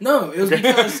wasn't there? No, it was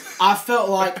because I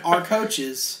felt like our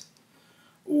coaches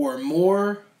were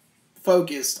more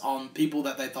focused on people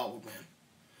that they thought would win.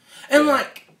 And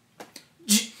like,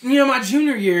 my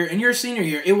junior year and your senior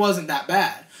year, it wasn't that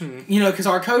bad. Because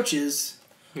our coaches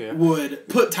would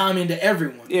put time into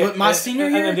everyone. Yeah, but my senior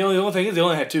year, and the only thing is they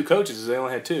only had 2 coaches. They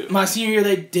only had 2. My senior year,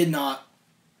 they did not.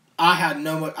 I had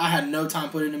no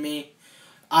time put into me.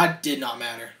 I did not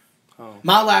matter. Oh.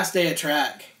 My last day of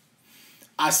track,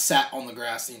 I sat on the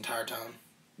grass the entire time.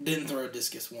 Didn't throw a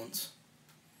discus once.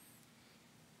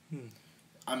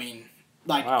 I mean,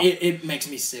 like, wow. It makes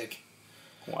me sick.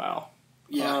 Wow.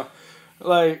 Yeah.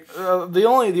 The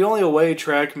only away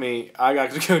track meet I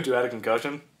got to go to had a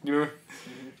concussion. You remember?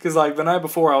 Because like the night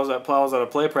before I was at a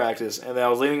play practice and then I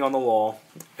was leaning on the wall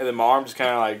and then my arm just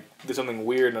kind of like did something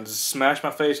weird and I just smashed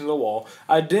my face into the wall.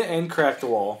 I didn't crack the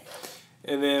wall.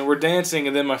 And then we're dancing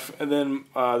and then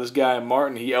this guy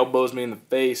Martin, he elbows me in the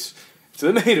face. So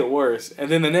it made it worse. And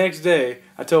then the next day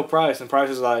I tell Price and Price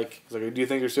is like, do you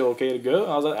think you're still okay to go?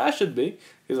 I was like, I should be.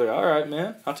 He's like, all right,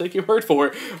 man, I'll take your word for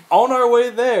it. On our way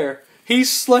there, he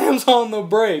slams on the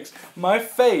brakes. My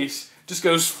face just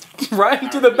goes right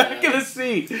into the back of the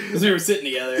seat. Because we were sitting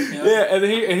together. Yeah, and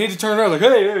he just turned around like,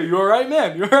 hey, you all right,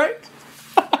 man? You all right?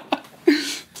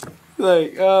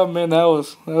 Like, oh, man, that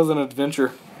was an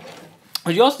adventure.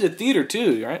 But you also did theater,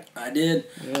 too, right? I did.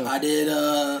 Yeah. I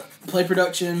did play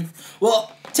production.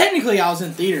 Well, technically, I was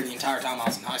in theater the entire time I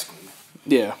was in high school.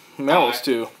 Yeah, that was,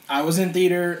 too. I was in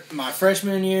theater my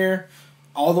freshman year,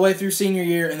 all the way through senior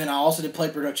year, and then I also did play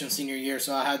production senior year,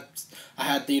 so I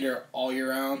had theater all year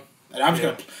round. And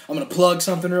I'm gonna plug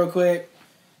something real quick.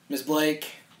 Miss Blake,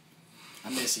 I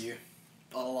miss you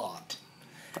a lot.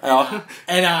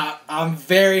 And I'm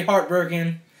very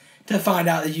heartbroken to find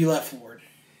out that you left Ford.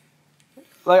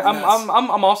 Like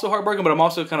I'm also heartbroken, but I'm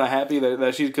also kind of happy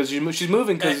that she's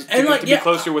moving because to be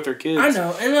closer with her kids. I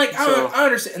know, and like I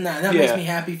understand that. And that makes me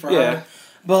happy for her.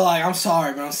 But like I'm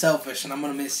sorry, but I'm selfish, and I'm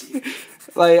gonna miss you.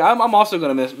 Like I'm also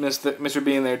gonna miss her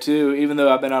being there too, even though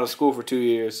I've been out of school for 2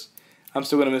 years. I'm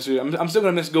still gonna miss her. I'm still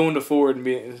gonna miss going to Ford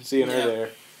and seeing her there.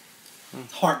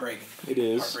 It's heartbreaking. It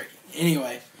is. Heartbreaking.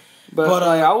 Anyway. But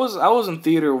I was in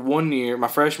theater 1 year, my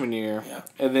freshman year,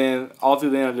 and then all through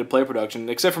the end I did play production,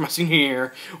 except for my senior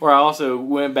year, where I also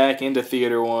went back into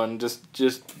theater 1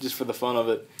 just for the fun of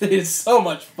it. It's so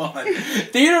much fun.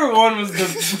 Theater 1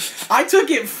 was I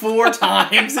took it 4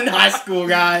 times in high school,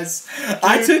 guys. Dude,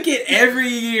 I took it every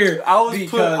year. I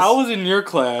was in your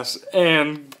class,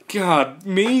 and God,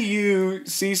 me, you,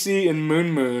 Cece, and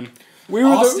Moon. We were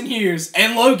Austin Hughes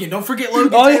and Logan. Don't forget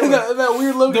Logan. Oh yeah, that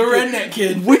weird Logan. The redneck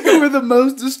kid. We were the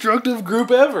most destructive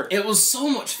group ever. It was so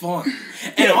much fun.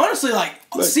 And honestly, like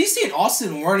Cece and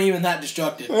Austin weren't even that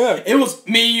destructive. Yeah. It was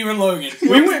me, you, and Logan.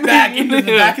 We went back into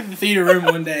the back of the theater room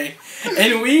one day,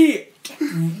 and we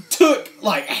took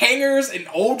like hangers and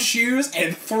old shoes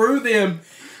and threw them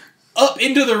up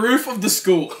into the roof of the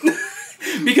school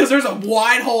because there's a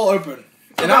wide hole open.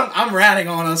 And I'm ratting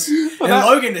on us. And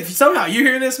Logan, if somehow you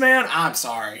hear this, man, I'm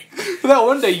sorry. That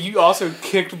one day you also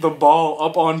kicked the ball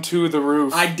up onto the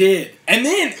roof. I did. And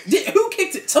then, who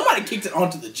kicked it? Somebody kicked it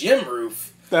onto the gym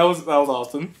roof. That was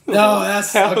Austin. No,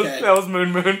 that's okay. That was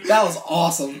Moon. That was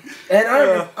awesome. And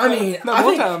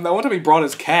that one time he brought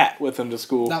his cat with him to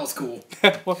school. That was cool.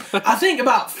 I think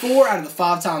about 4 out of the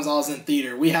 5 times I was in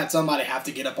theater, we had somebody have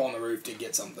to get up on the roof to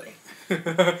get something.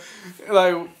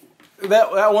 Like...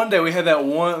 That one day we had that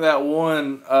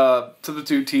one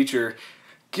substitute teacher.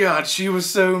 God, she was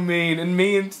so mean. And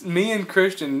me and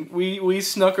Christian, we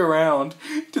snuck around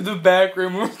to the back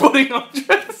room. We were putting on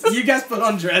dresses. You guys put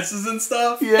on dresses and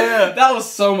stuff? Yeah, that was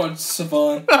so much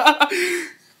fun.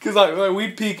 Cause like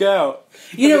we'd peek out.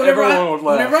 You know,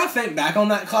 whenever I think back on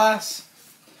that class,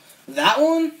 that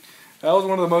was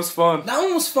one of the most fun. That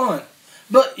one was fun.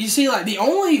 But you see, like the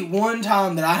only one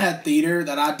time that I had theater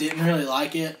that I didn't really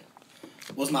like it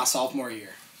was my sophomore year.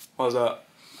 Why was that?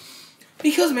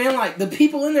 Because, man, like, the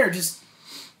people in there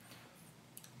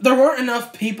there weren't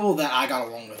enough people that I got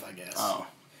along with, I guess. Oh.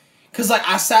 Because, like,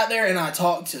 I sat there and I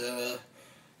talked to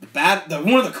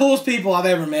one of the coolest people I've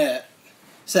ever met,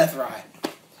 Seth Wright.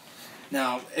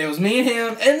 Now, it was me and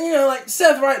him, and, you know, like,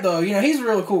 Seth Wright, though, you know, he's a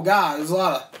really cool guy. There's a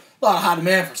lot of high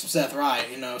demand for some Seth Wright,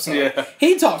 you know, so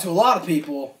he talked to a lot of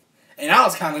people, and I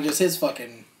was kind of just his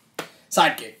fucking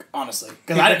sidekick, honestly,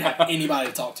 because I didn't have anybody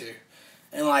to talk to.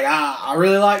 And, like, I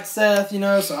really liked Seth, you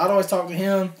know, so I'd always talk to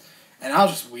him, and I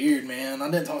was just weird, man.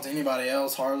 I didn't talk to anybody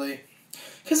else, hardly,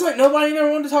 because, like, nobody ever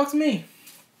wanted to talk to me.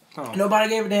 Oh. Nobody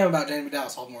gave a damn about James McDowell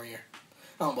sophomore year.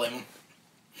 I don't blame him.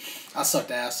 I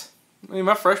sucked ass. I mean,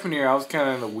 my freshman year, I was kind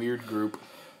of in a weird group.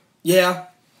 Yeah.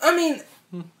 I mean,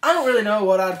 I don't really know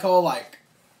what I'd call, like,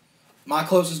 my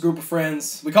closest group of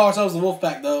friends. We call ourselves the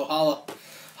Wolfpack, though. Holla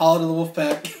to the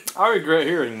Wolfpack. I regret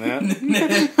hearing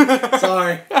that.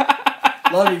 Sorry.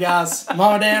 Love you guys.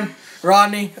 Mama Dan,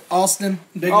 Rodney, Austin,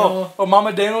 Big Noah. Oh,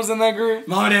 Mama Dan was in that group?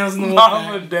 Mama Dan was in the Wolfpack.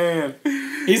 Mama Dan.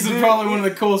 He's probably one of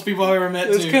the coolest people I've ever met,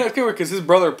 too. It's kind of weird, because his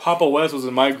brother, Papa West, was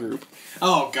in my group.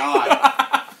 Oh, God.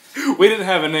 We didn't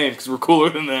have a name because we're cooler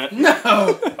than that.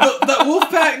 No. The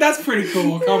Wolfpack, that's pretty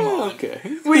cool. Come on.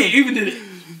 Okay. We even did it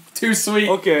too sweet.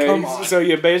 Okay. Come on. So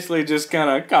you basically just kind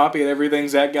of copied everything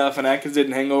Zach Galifianakis did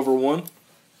in Hangover 1?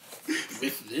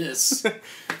 With this.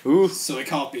 Ooh. So we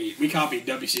copied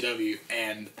WCW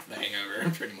and The Hangover,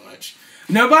 pretty much.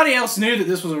 Nobody else knew that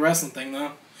this was a wrestling thing,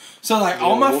 though. So, like,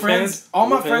 all my friends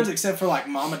except for, like,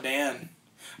 Mama Dan.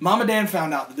 Mama Dan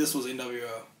found out that this was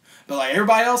NWO. But, like,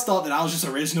 everybody else thought that I was just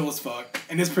original as fuck.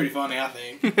 And it's pretty funny, I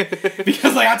think.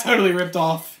 Because, like, I totally ripped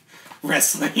off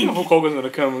wrestling. Hulk Hogan's gonna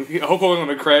come. Hulk Hogan's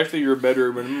gonna crash through your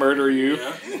bedroom and murder you.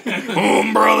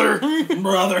 Yeah. Brother.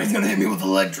 Brother, he's gonna hit me with a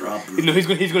leg drop. You know, he's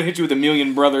gonna hit you with a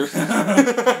million brothers.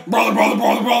 brother.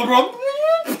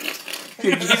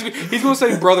 He's gonna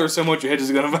say brother so much your head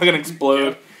is gonna fucking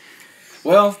explode.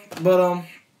 Well, but,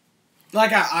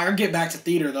 like, I'll get back to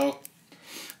theater, though.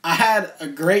 I had a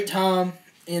great time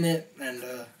in it, and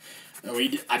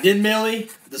I did Millie,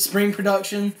 the spring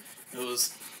production. It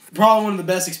was probably one of the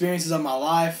best experiences of my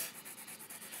life.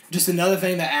 Just another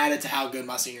thing that added to how good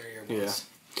my senior year was.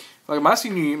 Yeah. Like, my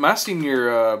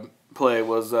senior play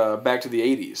was back to the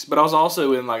 80s, but I was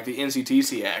also in, like, the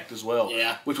NCTC act as well.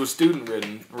 Yeah. Which was student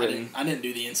written. I didn't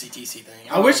do the NCTC thing.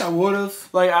 I wish I would have.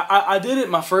 Like, I did it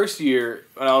my first year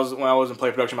when I was in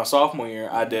play production. My sophomore year,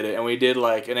 I did it, and we did,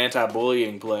 like, an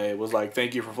anti-bullying play. It was like,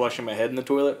 thank you for flushing my head in the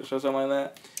toilet or something like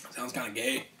that. Sounds kind of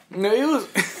gay. No, it was.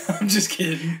 I'm just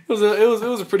kidding. It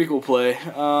was a pretty cool play.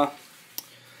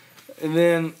 And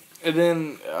then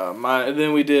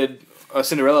we did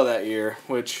Cinderella that year,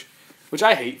 which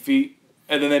I hate feet.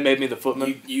 And then they made me the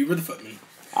footman. You were the footman.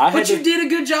 You did a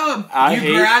good job.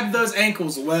 You grabbed those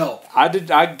ankles well.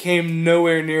 I came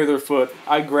nowhere near their foot.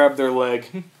 I grabbed their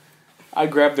leg. I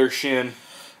grabbed their shin.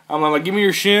 I'm like, give me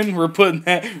your shin. We're putting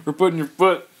your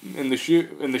foot in the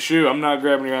shoe. I'm not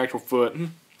grabbing your actual foot.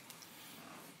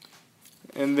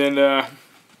 And then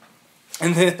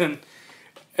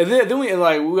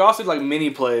we also did, like, mini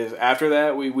plays after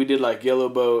that. We did, like, Yellow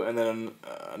Boat, and then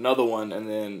another one, and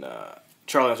then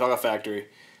Charlie and the Chocolate Factory,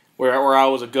 where I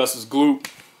was a Gus's gloop.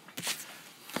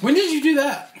 When did you do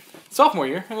that? Sophomore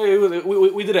year.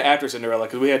 We did it after Cinderella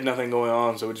because we had nothing going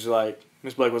on, so we just, like,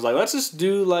 Miss Blake was like, let's just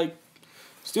do, like,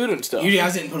 student stuff. You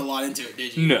guys didn't put a lot into it,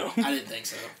 did you? No. I didn't think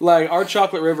so. Like, our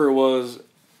Chocolate River was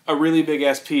a really big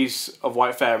ass piece of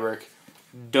white fabric,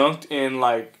 dunked in,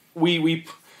 like,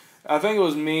 I think it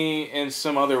was me and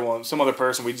some other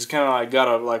person. We just kind of, like,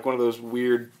 got one of those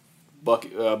weird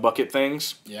bucket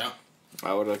things. Yeah.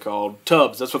 What are they called?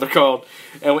 Tubs. That's what they're called.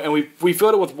 And we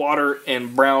filled it with water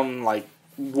and brown, like,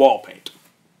 wall paint.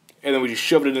 And then we just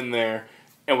shoved it in there.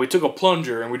 And we took a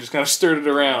plunger and we just kind of stirred it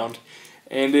around.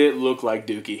 And it looked like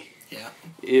Dookie. Yeah.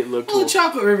 It looked cool. The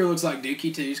Chocolate River looks like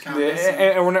Dookie too. It's kind of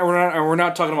and we're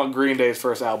not talking about Green Day's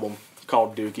first album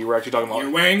called Dookie. We're actually talking about.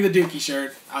 You're wearing the Dookie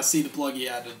shirt. I see the plug you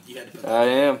had to put that. I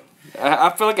am. I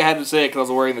feel like I had to say it because I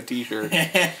was wearing the T-shirt.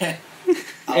 I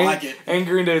like it. And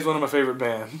Green Day is one of my favorite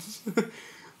bands.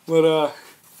 But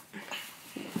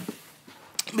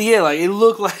yeah, like, it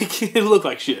looked like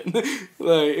shit.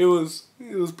 Like, it was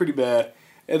pretty bad.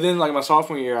 And then, like, my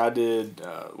sophomore year, I did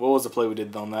what was the play we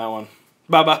did on that one?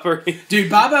 Bye Bye Birdie. Dude,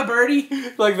 Bye Bye Birdie?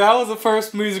 Like, that was the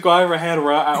first musical I ever had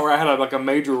where I had like a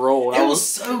major role. It was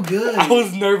so good. I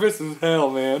was nervous as hell,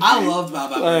 man. I loved Bye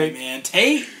Bye Birdie, man.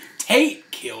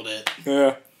 Tate killed it.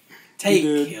 Yeah. Tate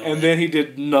killed it. And then he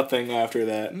did nothing after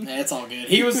that. Yeah, it's all good.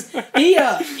 He was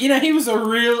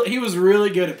really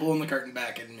good at pulling the curtain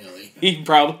back in Millie. He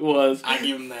probably was. I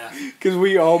give him that. Because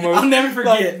we almost... I'll never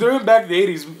forget. Like, during back in the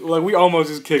 80s, like, we almost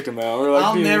just kicked him out. We're like,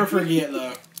 I'll never forget,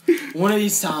 though. One of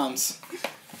these times,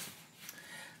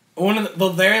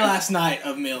 the very last night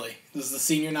of Millie, this is the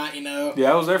senior night, you know.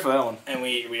 Yeah, I was there for that one. And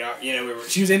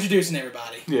she was introducing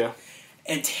everybody. Yeah.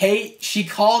 and she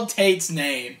called Tate's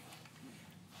name,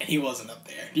 and he wasn't up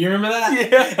there. Do you remember that?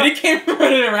 Yeah. And he came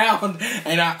running around,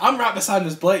 and I'm right beside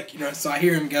Miss Blake, so I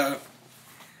hear him go,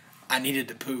 I needed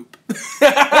to poop.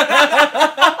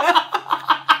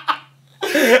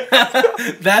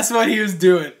 That's what he was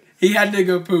doing. He had to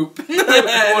go poop.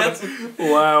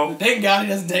 Wow. Thank God he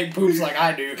doesn't take poops like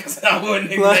I do, because I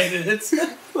wouldn't have made it.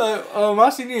 My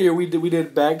senior year, we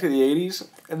did Back to the 80s,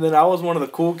 and then I was one of the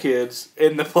cool kids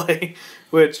in the play,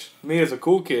 which, me as a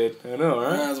cool kid, I know,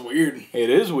 right? That's weird.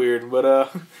 It is weird, but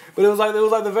it was like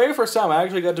the very first time I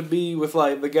actually got to be with,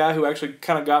 like, the guy who actually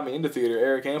kind of got me into theater,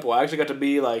 Eric Campbell. I actually got to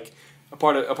be, like, a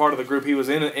part of the group he was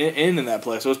in that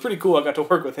play, so it was pretty cool. I got to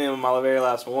work with him in my very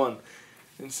last one,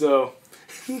 and so...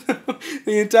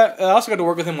 I also got to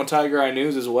work with him on Tiger Eye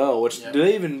News as well. Which yep. do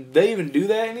they even do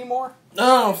that anymore? I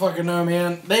don't fucking know,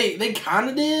 man. They kind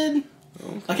of did.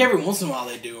 Okay. Like every once in a while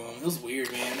they do them. It was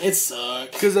weird, man. It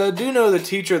sucked. Because I do know the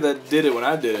teacher that did it when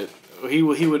I did it. He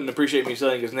wouldn't appreciate me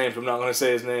saying his name, so I'm not going to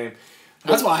say his name.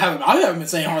 That's why I haven't been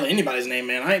saying hardly anybody's name,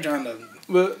 man. I ain't trying to.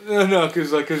 But no,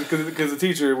 because the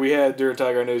teacher we had during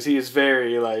Tiger Eye News, he is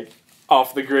very like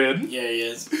off the grid. Yeah, he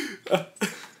is.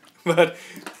 but.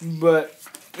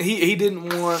 He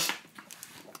didn't want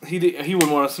he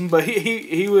wouldn't want us, but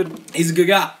he would. He's a good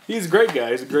guy. He's a great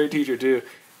guy. He's a great teacher too.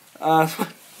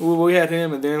 We had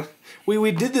him, and then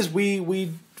we did this.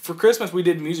 We for Christmas we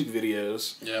did music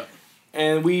videos. Yeah.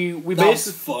 And we that basically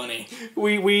was funny.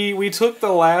 We took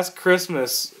the Last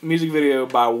Christmas music video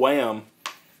by Wham,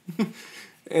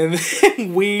 and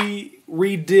then we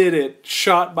redid it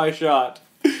shot by shot,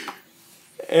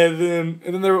 and then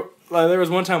there. Like, there was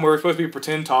one time where we were supposed to be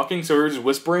pretend talking, so we were just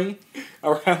whispering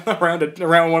around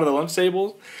one of the lunch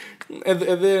tables, and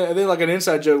then like an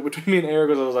inside joke between me and Eric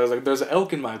was like there's an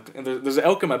elk in my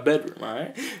bedroom, all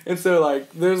right? And so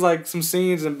like there's like some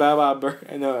scenes in and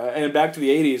Back to the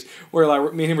 80s where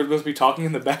like me and him were supposed to be talking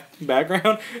in the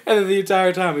background, and then the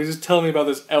entire time he's just telling me about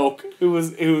this elk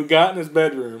who got in his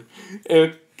bedroom.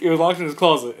 It was locked in his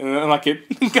closet, and like it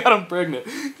got him pregnant.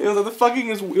 It was like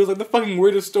the fucking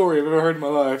weirdest story I've ever heard in my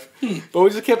life. But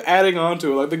we just kept adding on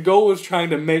to it. Like the goal was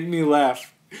trying to make me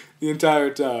laugh the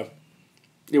entire time.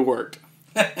 It worked.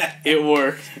 It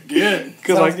worked. Good.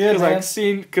 Because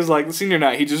the senior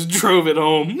night he just drove it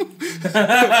home.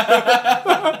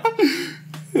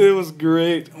 It was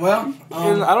great. Well,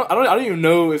 and I don't even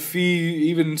know if he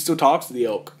even still talks to the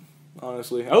elk.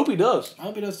 Honestly, I hope he does. I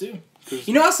hope he does too.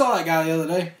 I saw that guy the other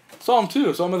day. Saw him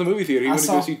too. Saw him at the movie theater. He went to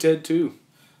go see Ted too.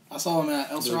 I saw him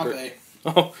at El Serape.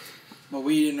 Oh. But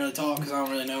we didn't really talk because I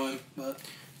don't really know him. But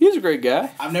he's a great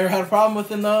guy. I've never had a problem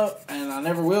with him though, and I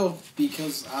never will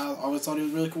because I always thought he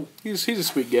was really cool. He's a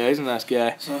sweet guy. He's a nice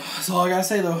guy. So that's all I gotta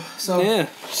say though. So yeah.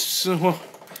 So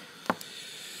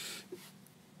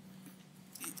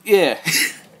yeah.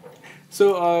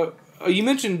 So you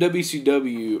mentioned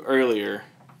WCW earlier.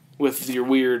 With your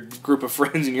weird group of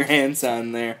friends and your hand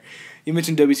sign there. You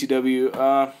mentioned WCW.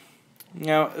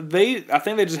 Now, I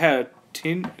think they just had a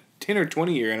 10 or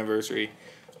 20 year anniversary.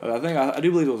 I do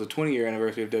believe it was a 20-year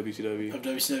anniversary of WCW. Of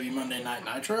WCW Monday Night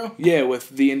Nitro? Yeah, with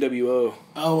the NWO.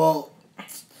 Oh,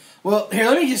 well, here,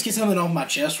 let me just get something off my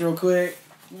chest real quick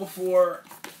before,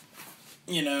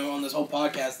 on this whole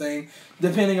podcast thing,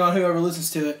 depending on whoever listens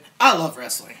to it. I love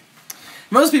wrestling.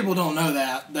 Most people don't know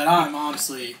that I'm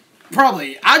honestly...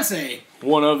 Probably, I'd say...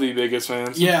 One of the biggest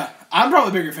fans. Yeah, I'm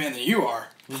probably a bigger fan than you are.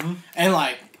 Mm-hmm.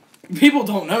 And, people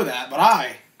don't know that, but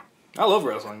I love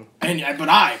wrestling. But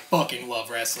I fucking love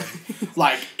wrestling.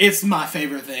 It's my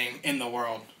favorite thing in the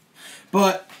world.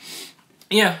 But,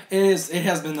 yeah, it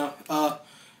has been, though.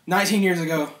 19 years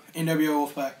ago, NWO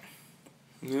Wolfpack.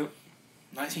 Yep.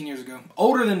 19 years ago.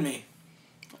 Older than me.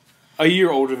 A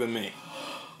year older than me.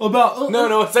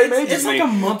 No, same age as me. It's like a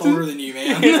month older than you,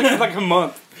 man. It's like a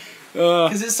month.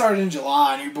 Because it started in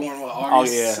July and you're born,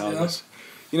 August? Oh, yeah, August.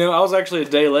 I was actually a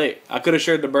day late. I could have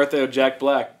shared the birthday of Jack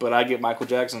Black, but I get Michael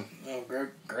Jackson. Oh,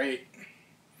 great.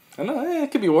 I know,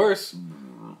 it could be worse.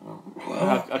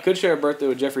 Well, I could share a birthday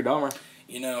with Jeffrey Dahmer.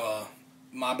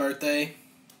 My birthday,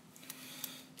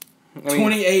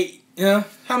 28,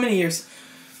 how many years?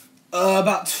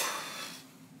 However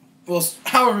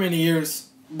many years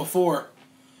before.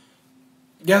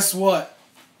 Guess what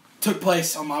took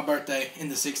place on my birthday in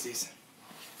the 60s?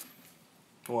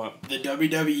 What? The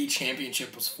WWE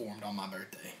Championship was formed on my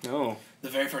birthday. Oh. The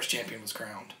very first champion was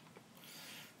crowned.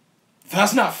 If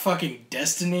that's not fucking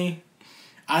destiny,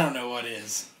 I don't know what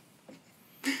is.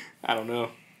 I don't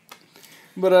know.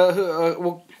 But,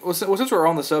 since we're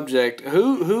on the subject,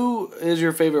 who is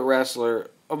your favorite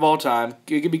wrestler of all time?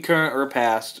 It could be current or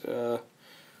past. Who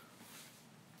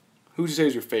would you say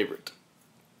is your favorite?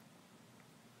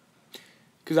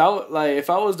 Because I would, like, if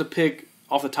I was to pick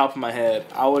off the top of my head,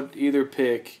 I would either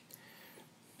pick.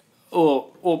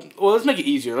 Well, let's make it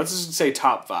easier. Let's just say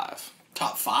top 5.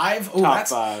 Top 5? Oh, top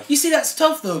 5. You see, that's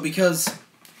tough though because,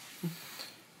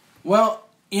 well,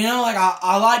 you know, like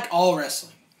I like all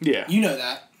wrestling. Yeah. You know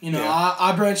that. You know, yeah.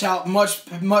 I branch out much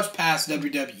past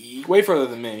WWE. Way further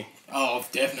than me. Oh,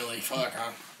 definitely. Fuck.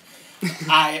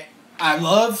 I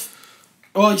love.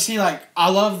 Well, you see, like I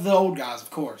love the old guys,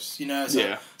 of course. You know, so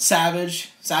yeah.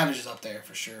 Savage is up there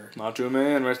for sure. Macho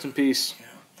Man, rest in peace.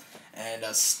 Yeah. And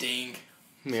Sting.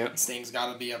 Yeah. Sting's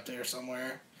got to be up there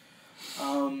somewhere.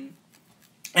 And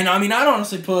I mean, I'd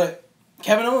honestly put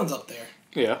Kevin Owens up there.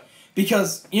 Yeah.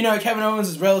 Because, you know, Kevin Owens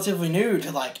is relatively new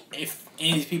to, like, if any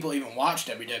of these people even watch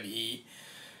WWE.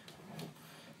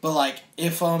 But, like,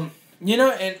 if, you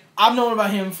know, and I've known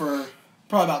about him for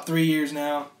probably about 3 years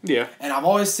now. Yeah. And I've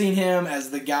always seen him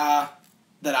as the guy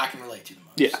that I can relate to the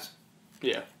most. Yeah.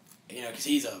 Yeah. You know, because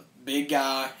he's a big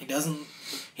guy. He doesn't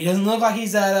look like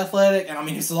he's that athletic. And, I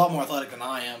mean, he's a lot more athletic than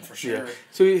I am, for sure. Yeah.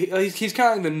 So he's kind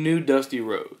of like the new Dusty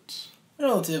Rhodes.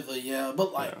 Relatively, yeah.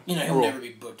 But, like, you know, he'll never be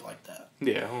booked like that.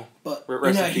 Yeah. Well, but,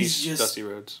 rest you know, in peace, Dusty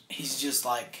Rhodes. He's just,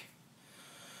 like...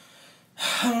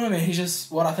 I don't know, man. He's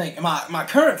just what I think. My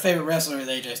current favorite wrestler is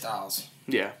AJ Styles.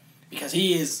 Yeah. Because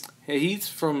he is... Hey, he's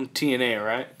from TNA,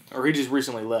 right? Or he just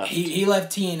recently left? He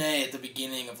left TNA at the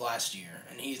beginning of last year.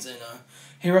 And he's in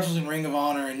he wrestles in Ring of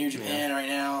Honor in New Japan right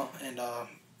now. And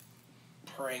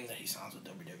praying that he signs with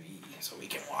WWE so we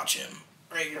can watch him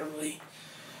regularly.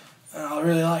 I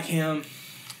really like him.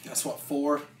 That's what,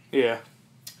 4? Yeah.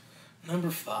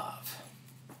 Number 5.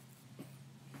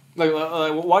 Like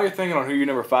while you're thinking on who your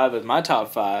number 5 is, my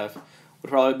top 5 would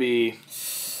probably be.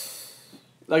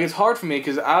 Like, it's hard for me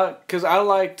because I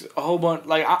liked a whole bunch.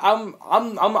 Like, I'm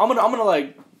gonna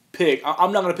like pick.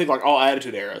 I'm not gonna pick like all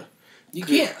Attitude Era. You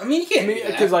can't. I mean, you can't.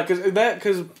 Because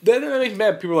that makes me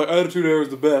mad. People are like Attitude Era is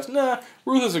the best. Nah,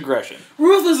 Ruthless Aggression.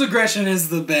 Ruthless Aggression is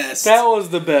the best. That was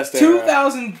the best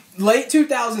era. Late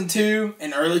 2002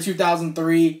 and early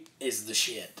 2003 is the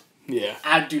shit. Yeah.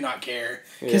 I do not care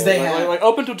because they had like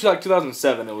up until like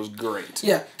 2007, it was great.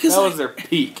 Yeah, because that was their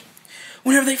peak.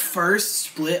 Whenever they first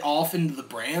split off into the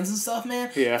brands and stuff,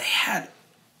 man, yeah,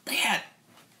 they had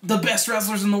the best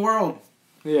wrestlers in the world.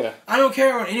 Yeah. I don't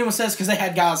care what anyone says because they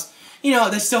had guys. You know,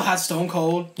 they still had Stone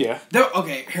Cold. Yeah.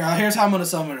 Okay, here's how I'm gonna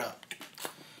sum it up.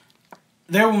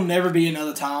 There will never be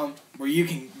another time where you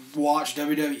can watch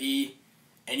WWE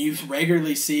and you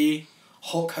regularly see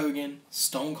Hulk Hogan,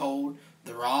 Stone Cold,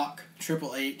 The Rock,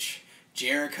 Triple H,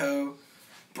 Jericho,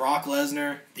 Brock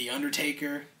Lesnar, The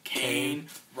Undertaker, Kane,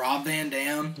 Rob Van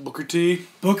Dam, Booker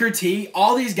T,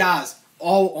 all these guys,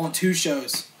 all on 2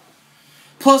 shows.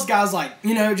 Plus guys like,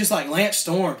 you know, just like Lance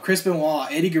Storm, Chris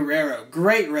Benoit, Eddie Guerrero,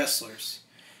 great wrestlers.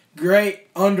 Great,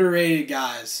 underrated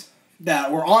guys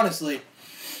that were honestly,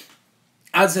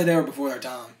 I'd say they were before their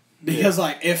time. Because,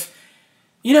 like, if,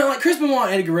 you know, like Chris Benoit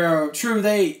and Eddie Guerrero, true,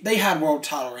 they had world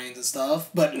title reigns and stuff,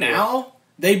 but now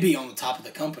they'd be on the top of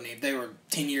the company if they were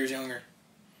 10 years younger.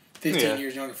 15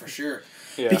 years younger for sure.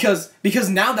 Yeah. Because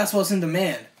now that's what's in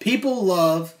demand. People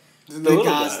love the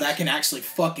guys that can actually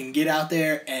fucking get out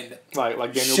there and like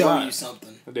Daniel show Bryan. You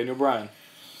something. Daniel Bryan.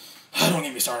 Don't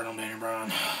get me started on Daniel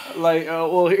Bryan. Like,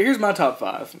 well, here's my top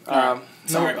 5.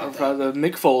 Sorry about that.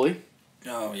 Mick Foley.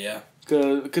 Oh, yeah.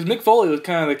 Because Mick Foley was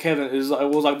kind of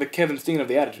was like the Kevin Steen of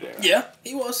the Attitude Era. Yeah,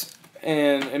 he was.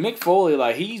 And Mick Foley,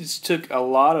 like, he took a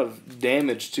lot of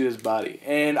damage to his body.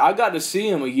 And I got to see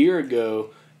him a year ago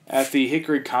at the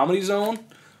Hickory Comedy Zone.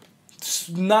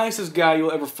 Nicest guy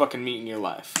you'll ever fucking meet in your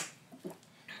life.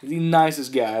 The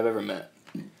nicest guy I've ever met.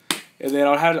 And then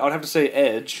I'd have to say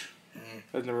Edge.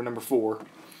 That's number 4.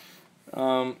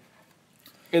 And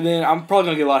then I'm probably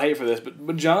going to get a lot of hate for this,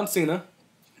 but John Cena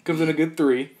comes in a good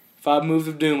 3. 5 Moves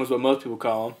of Doom is what most people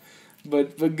call him.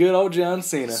 But good old John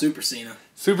Cena. Super Cena.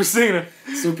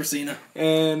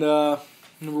 And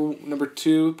number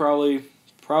 2, probably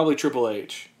Triple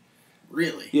H.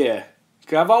 Really? Yeah.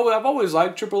 Cause I've always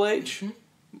liked Triple H. Mm-hmm.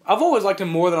 I've always liked him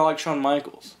more than I like Shawn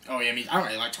Michaels. Oh yeah, I don't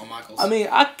really like Shawn Michaels. I mean,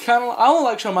 I only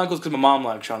like Shawn Michaels because my mom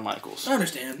liked Shawn Michaels. I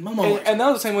understand. My mom and that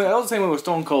was the same way. That was the same way with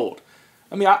Stone Cold.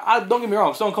 I mean, I don't get me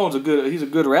wrong. Stone Cold's he's a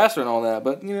good wrestler and all that,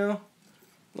 but you know,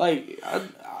 like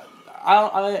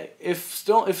if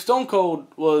Stone Cold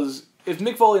was if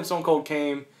Mick Foley and Stone Cold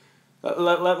came,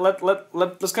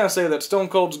 let's kind of say that Stone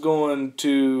Cold's going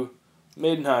to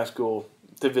Maiden High School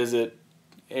to visit,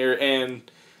 and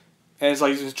it's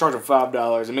like he's in charge of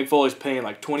 $5, and Mick Foley's paying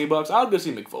like $20. I'd go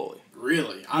see Mick Foley.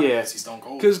 Really? I'd go see Stone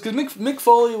Cold. Because Mick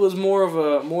Foley was more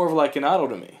of like an idol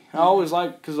to me. I always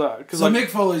liked because Mick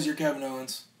Foley's your Kevin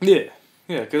Owens. Yeah.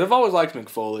 Yeah, because I've always liked Mick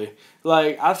Foley.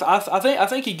 Like I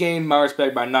think he gained my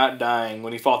respect by not dying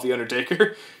when he fought the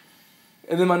Undertaker.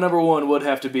 And then my number one would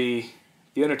have to be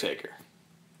the Undertaker.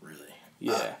 Really?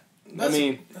 Yeah.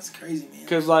 That's crazy, man.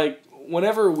 Because like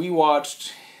whenever we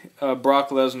watched Brock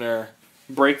Lesnar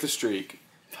break the streak,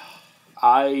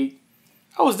 I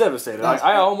was devastated.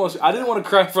 I didn't want to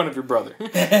cry in front of your brother.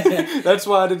 That's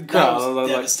why I didn't cry. That was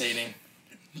devastating.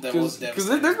 Because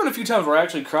there's been a few times where I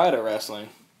actually cried at wrestling.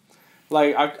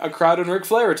 Like, I cried when Ric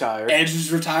Flair retired.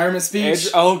 Edge's retirement speech.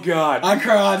 Oh, God. I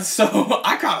cried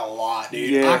a lot, dude.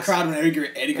 Yes. I cried when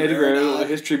Eddie Guerrero died.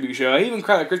 His tribute show. I even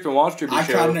cried at Chris Benoit's tribute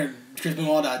show. I cried when Chris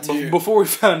Benoit died, too. Before we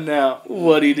found out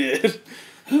what he did.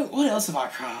 What else have I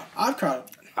cried? I've cried.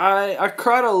 I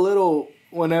cried a little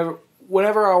whenever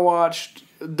I watched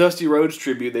Dusty Rhodes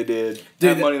tribute they did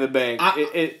at Money in the Bank.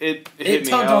 It hit me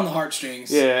tugged out. on the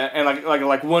heartstrings. Yeah, and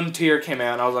like one tear came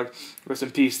out, and I was like, "Rest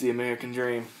in peace, the American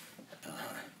Dream."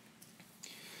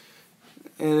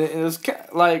 And it was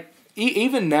like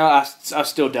even now, I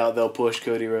still doubt they'll push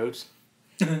Cody Rhodes.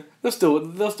 They'll still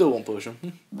won't push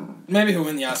him. Maybe he'll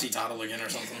win the IC title again or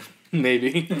something.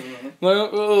 Maybe.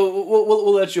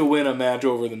 We'll let you win a match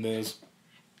over the Miz.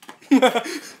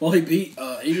 Well, he beat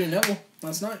Adrian Neville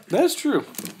last night. That's true.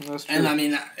 And I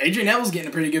mean, Adrian Neville's getting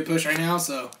a pretty good push right now,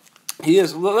 so. He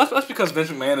is. Well, that's because Vince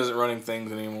McMahon isn't running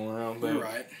things anymore. I don't think. You're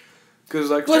right.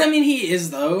 But I mean, he is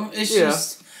though. It's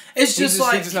just he's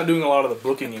just not doing a lot of the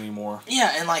booking anymore.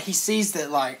 Yeah, and like he sees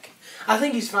that I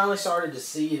think he's finally started to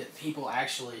see that people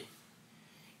actually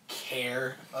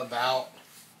care about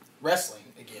wrestling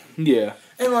again. Yeah.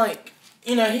 And I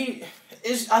think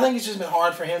it's just been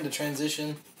hard for him to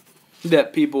transition.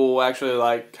 That people actually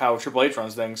like how Triple H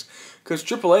runs things. Because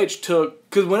Triple H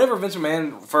because whenever Vince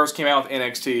McMahon first came out with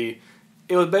NXT,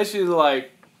 it was basically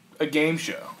like a game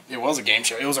show. It was a game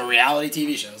show. It was a reality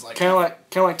TV show. It was like kind of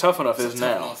like Tough Enough is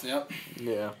now. Tough Enough, yep.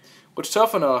 Yeah. Which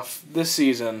Tough Enough this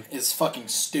season is fucking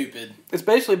stupid. It's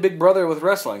basically Big Brother with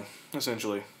wrestling,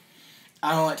 essentially.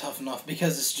 I don't like Tough Enough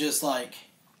because it's just like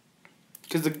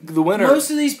because the winner. Most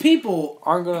of these people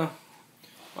aren't gonna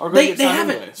they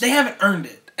haven't earned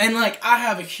it. And, I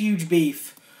have a huge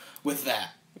beef with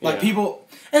that. People...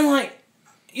 And,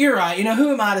 you're right.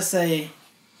 Who am I to say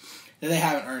that they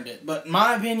haven't earned it? But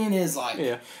my opinion is,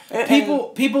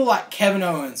 people like Kevin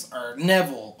Owens or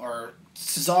Neville or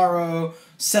Cesaro,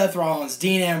 Seth Rollins,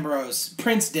 Dean Ambrose,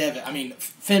 Prince Devitt,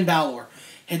 Finn Balor,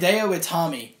 Hideo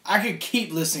Itami. I could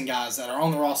keep listing guys that are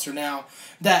on the roster now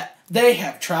that they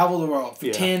have traveled the world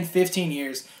for 10, 15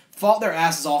 years, fought their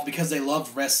asses off because they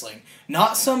loved wrestling.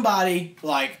 Not somebody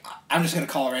I'm just going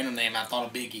to call a random name. I thought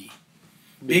of Big E.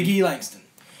 Big E Langston.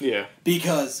 Yeah.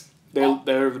 Because they're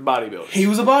the bodybuilder. He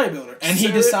was a bodybuilder. And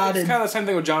he decided... It's kind of the same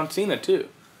thing with John Cena, too.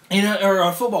 Or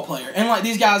a football player. And,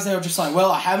 these guys, they were just like,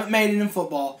 well, I haven't made it in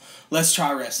football. Let's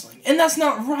try wrestling. And that's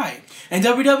not right. And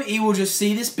WWE will just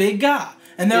see this big guy.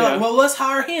 And they're like, well, let's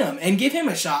hire him and give him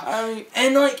a shot.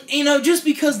 And, just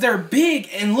because they're big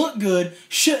and look good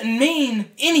shouldn't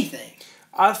mean anything.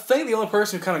 I think the only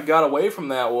person who kind of got away from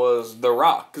that was The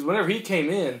Rock. Because whenever he came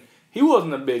in, he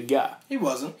wasn't a big guy. He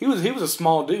wasn't. He was a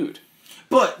small dude.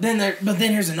 But then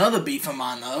there's another beef of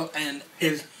mine, though. And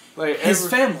his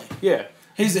family. Yeah.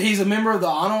 He's a member of the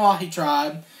Anawahi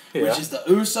tribe. Yeah. Which is the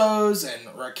Usos and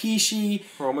Rikishi,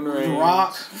 Roman Reigns, The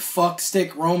Rock,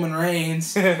 fuckstick Roman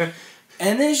Reigns.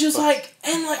 And then it's just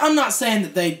I'm not saying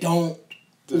that they don't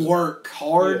work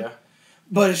hard,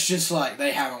 but it's just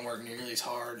they haven't worked nearly as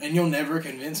hard. And you'll never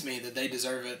convince me that they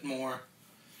deserve it more.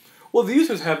 Well, the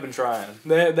Usos have been trying.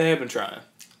 They have been trying.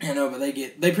 I know, but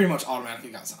they pretty much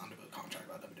automatically got signed to a contract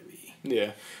by WWE.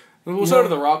 Yeah. Well, so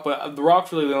did The Rock, but The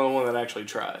Rock's really the only one that actually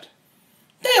tried.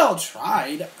 They all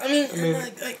tried.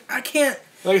 I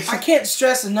can't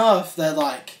stress enough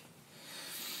that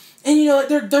and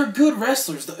they're good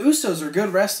wrestlers. The Usos are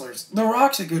good wrestlers. The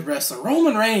Rock's a good wrestler.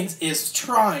 Roman Reigns is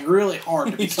trying really hard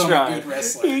to become a good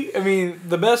wrestler.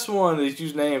 The best one that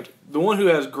you named, the one who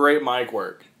has great mic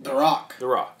work. The Rock. The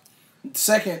Rock.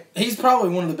 Second, he's probably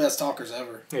one of the best talkers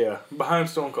ever. Yeah, behind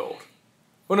Stone Cold.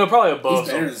 Well, no, probably above. He's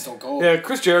better than Stone Cold. Yeah,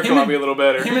 Chris Jericho might be a little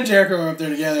better. Him and Jericho are up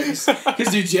there together.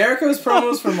 Because, dude, Jericho's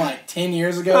promos from 10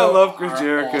 years ago. I love Chris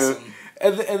Jericho. Awesome.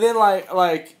 And then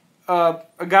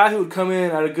a guy who would come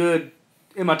in at a good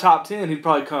in my top 10, he'd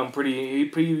probably come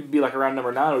he'd be around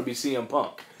number 9 would be CM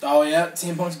Punk. Oh yeah,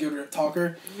 CM Punk's a good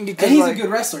talker. Because and he's a good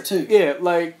wrestler too. Yeah,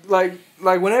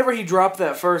 whenever he dropped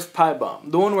that first pipe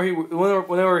bomb, the one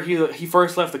whenever he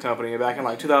first left the company back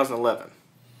in 2011.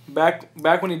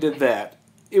 Back when he did that,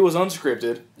 it was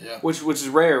unscripted. Yeah. Which is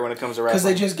rare when it comes to wrestling. Because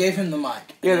they just gave him the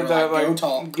mic. Yeah, go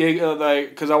talk.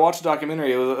 Because I watched a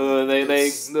documentary. It was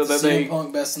CM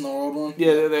Punk best in the world one.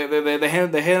 Yeah, they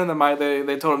handed him the mic.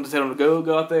 They told him to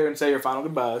go out there and say your final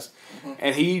goodbyes,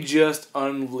 and he just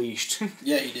unleashed.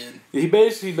 Yeah, he did. He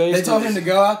basically. They told him to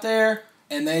go out there,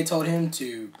 and they told him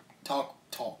to talk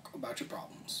about your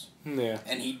problems. Yeah.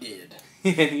 And he did.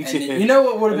 Yeah, he did. You know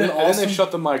what would have been awesome? And then they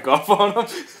shut the mic off on him.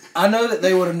 I know that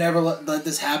they would have never let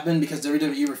this happen because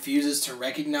WWE refuses to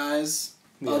recognize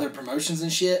other promotions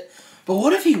and shit. But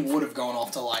what if he would have gone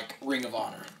off to like Ring of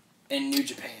Honor and New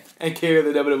Japan and carried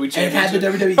the WWE championship and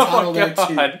had the WWE title there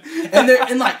too?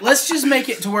 And like, let's just make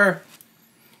it to where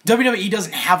WWE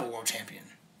doesn't have a world champion,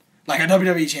 like a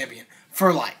WWE champion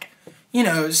for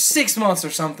 6 months or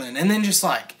something, and then just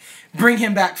like bring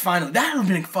him back finally. That would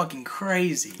have been fucking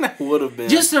crazy. That would have been.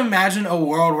 Just imagine a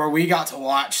world where we got to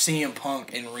watch CM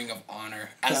Punk in Ring of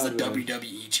Honor as the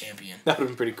WWE champion. That would have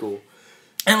been pretty cool.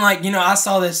 And I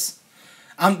saw this.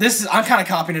 I'm kind of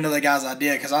copying another guy's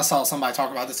idea because I saw somebody talk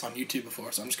about this on YouTube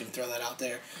before, so I'm just gonna throw that out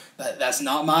there. That's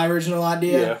not my original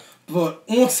idea. Yeah. But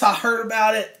once I heard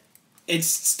about it, it's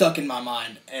stuck in my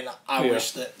mind, and I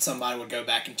wish that somebody would go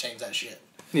back and change that shit.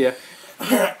 Yeah.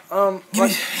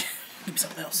 Give me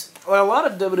something else. Well, a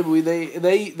lot of WWE,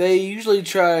 they usually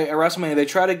try, at WrestleMania, they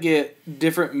try to get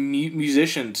different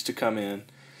musicians to come in.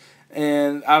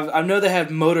 And I know they have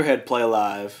Motorhead play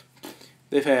live.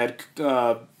 They've had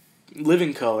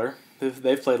Living Colour.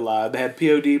 They've played live. They had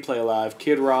POD play live.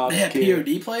 Kid Rock. They had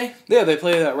POD play? Yeah, they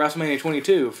played at WrestleMania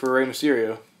 22 for Rey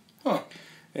Mysterio. Huh.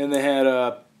 And they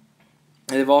had,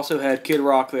 they've also had Kid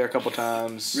Rock there a couple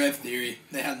times. Rev Theory.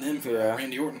 They had them for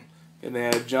Randy Orton. And they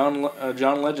had John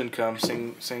Legend come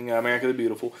sing America the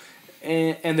Beautiful.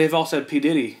 And they've also had P.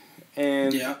 Diddy.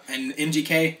 And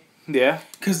MGK. Yeah.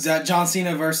 Because John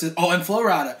Cena versus... Oh, and Flo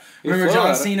Rida. Remember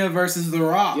John Cena versus The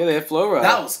Rock? Yeah, they had Flo Rida.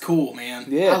 That was cool, man.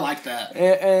 Yeah. I like that.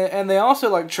 And they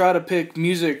also try to pick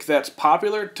music that's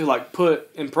popular to put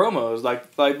in promos.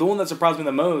 Like the one that surprised me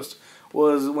the most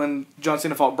was when John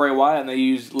Cena fought Bray Wyatt and they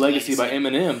used Legacy by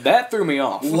Eminem. That threw me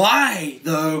off. Why,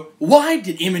 though? Why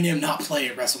did Eminem not play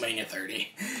at WrestleMania 30?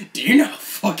 Do you know how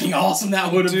fucking awesome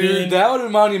that would have been? Dude, that would have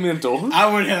been monumental.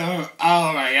 I would have...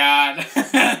 Oh, my God.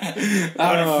 I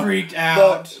would have freaked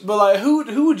out. But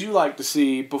who would you like to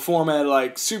see perform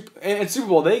at, Super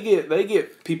Bowl? They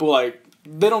get people,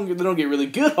 They don't get really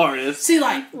good artists. See,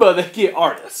 but they get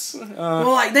artists.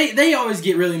 They always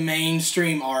get really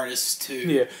mainstream artists too.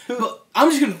 Yeah. But I'm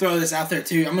just gonna throw this out there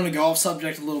too. I'm gonna go off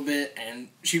subject a little bit and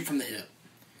shoot from the hip.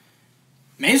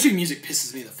 Mainstream music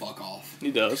pisses me the fuck off.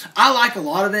 It does. I like a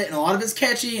lot of it, and a lot of it's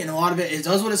catchy, and a lot of it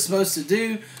does what it's supposed to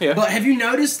do. Yeah. But have you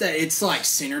noticed that it's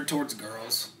centered towards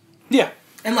girls? Yeah.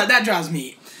 And that drives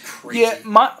me crazy. Yeah.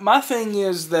 My thing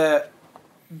is that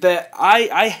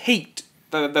I hate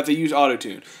that they use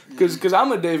autotune because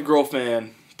I'm a Dave Grohl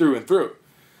fan through and through.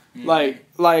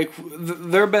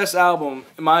 Mm-hmm. Their best album,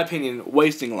 in my opinion,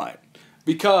 Wasting Light,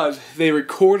 because they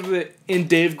recorded it in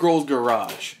Dave Grohl's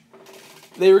garage.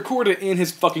 They recorded it in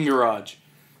his fucking garage.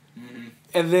 Mm-hmm.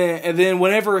 And then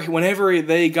whenever they won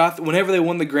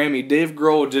the Grammy, Dave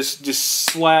Grohl just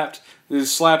slapped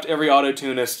every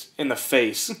autotunist in the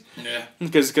face. Yeah.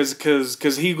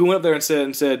 Because he went up there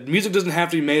and said music doesn't have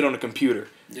to be made on a computer.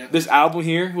 Yeah. This album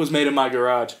here was made in my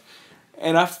garage.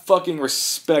 And I fucking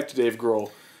respect Dave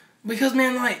Grohl. Because,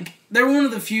 man, they're one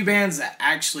of the few bands that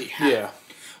actually have... Yeah.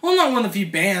 Well, not one of the few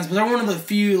bands, but they're one of the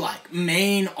few,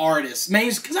 main artists.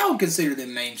 Because I would consider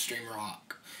them mainstream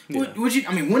rock. Yeah.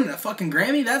 Winning a fucking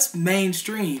Grammy? That's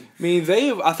mainstream.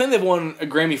 I think they've won a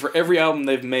Grammy for every album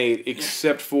they've made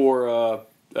except for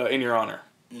In Your Honor.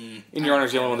 In Your Honor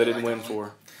is the only one they didn't win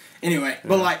for. Anyway,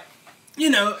 but,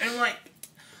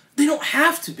 they don't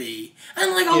have to be.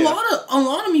 And a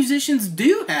lot of musicians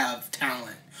do have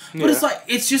talent. But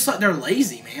it's just they're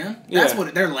lazy, man. That's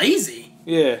what they're lazy.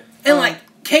 Yeah. And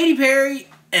Katy Perry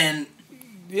and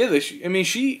she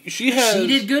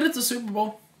did good at the Super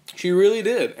Bowl. She really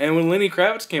did. And when Lenny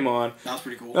Kravitz came on, that was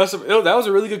pretty cool. That was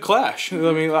a really good clash.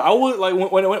 Mm-hmm. I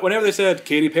would whenever they said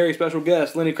Katy Perry special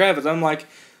guest Lenny Kravitz, I'm like,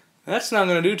 that's not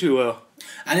going to do too well.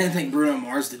 I didn't think Bruno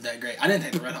Mars did that great. I didn't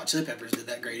think the Red Hot Chili Peppers did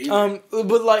that great either.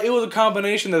 But it was a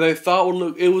combination that they thought would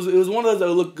look. It was one of those that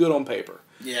would look good on paper.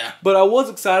 Yeah. But I was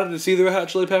excited to see the Red Hot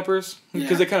Chili Peppers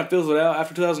because they kind of fizzled out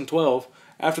after 2012.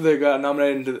 After they got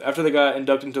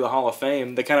inducted into the Hall of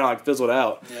Fame, they kind of fizzled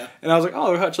out. Yeah. And I was like,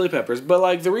 oh, Red Hot Chili Peppers.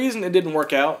 But the reason it didn't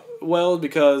work out well is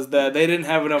because that they didn't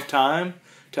have enough time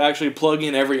to actually plug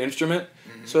in every instrument.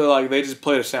 Mm-hmm. So they just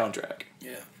played a soundtrack.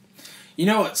 Yeah. You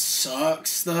know what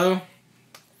sucks though?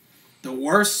 The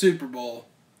worst Super Bowl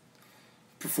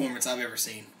performance I've ever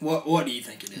seen. What do you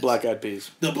think it is? Black Eyed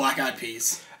Peas. The Black Eyed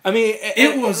Peas. I mean,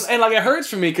 It was, and like it hurts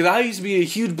for me because I used to be a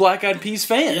huge Black Eyed Peas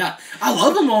fan. yeah. I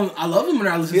love them when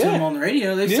I listen to them on the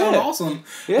radio. They sound awesome.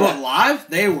 Yeah. But live,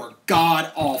 they were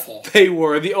god awful. They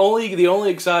were the only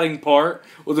exciting part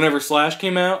was whenever Slash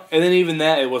came out, and then even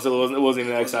that it wasn't even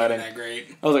that exciting. It wasn't that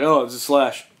great. I was like, oh, it's just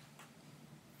Slash.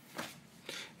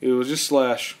 It was just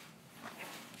Slash,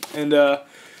 and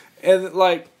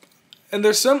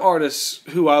there's some artists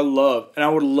who I love and I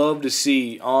would love to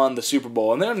see on the Super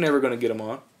Bowl, and they're never going to get them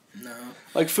on. No.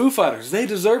 Like Foo Fighters, they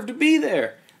deserve to be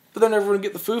there, but they're never going to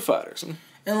get the Foo Fighters.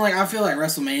 And like I feel like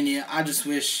WrestleMania,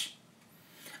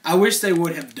 I wish they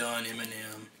would have done Eminem.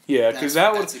 Yeah, because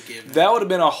that would have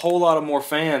been a whole lot of more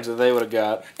fans that they would have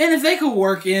got. And if they could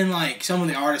work in like some of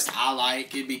the artists I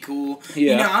like, it'd be cool.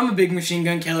 Yeah. You know, I'm a big Machine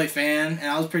Gun Kelly fan,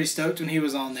 and I was pretty stoked when he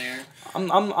was on there. I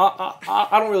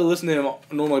don't really listen to him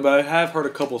normally, but I have heard a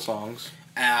couple songs.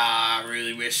 I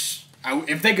really wish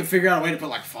if they could figure out a way to put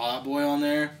like Fall Out Boy on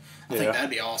there. I think that'd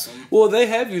be awesome. Well, they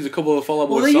have used a couple of Fall Out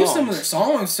Boy songs. Well, they use some of their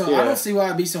songs, so I don't see why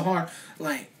it'd be so hard,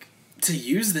 like, to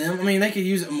use them. I mean, they could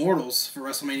use Immortals for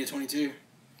WrestleMania 22.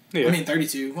 Yeah. I mean,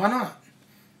 32. Why not?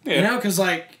 Yeah. You know, because,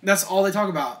 like, that's all they talk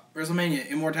about. WrestleMania,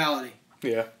 immortality.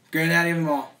 Yeah. Granddaddy of them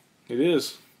all. It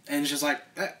is. And it's just like,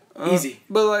 easy.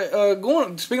 But,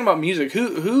 like, speaking about music,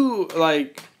 who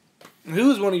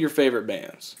is one of your favorite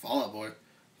bands? Fall Out Boy.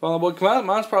 Fall Out Boy.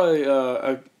 Mine's probably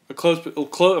a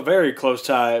very close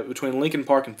tie between Linkin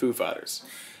Park and Foo Fighters.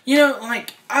 You know,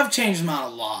 like, I've changed mine a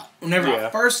lot. Whenever I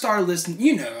first started listening,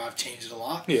 you know I've changed it a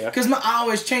lot. Yeah. Because I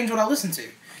always change what I listen to.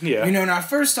 Yeah. You know, when I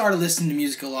first started listening to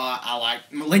music a lot,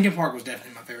 Linkin Park was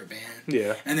definitely my favorite band.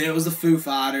 Yeah. And then it was the Foo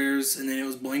Fighters, and then it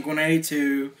was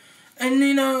Blink-182. And,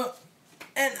 you know,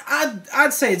 and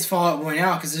I'd say it's Fall Out Boy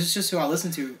now, because it's just who I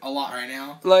listen to a lot right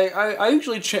now. Like, I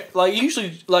usually,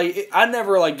 I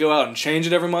never, like, go out and change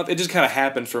it every month. It just kind of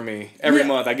happens for me. Every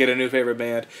month I get a new favorite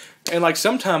band. And, like,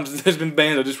 sometimes there's been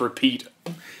bands that just repeat.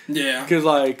 Yeah.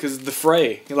 Because The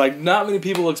Fray. Like, not many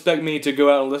people expect me to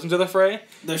go out and listen to The Fray.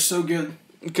 They're so good.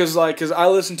 Because I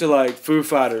listen to, like, Foo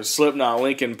Fighters, Slipknot,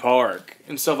 Linkin Park,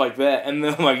 and stuff like that. And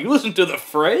then I'm like, you listen to The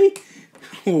Fray?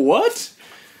 What?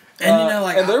 And, you know,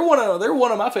 like... And they're one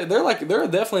of my favorites. They're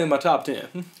definitely in my top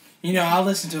 10. You know, I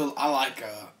like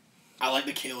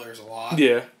The Killers a lot.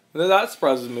 Yeah. That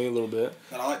surprises me a little bit.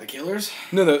 That I like The Killers?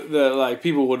 No, like,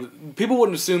 people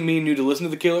wouldn't assume me knew to listen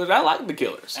to The Killers. I like The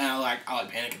Killers. And I like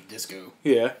Panic at the Disco.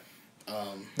 Yeah.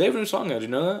 They have a new song out. Did you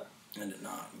know that? I did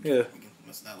not. Yeah. We can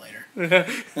listen to that later.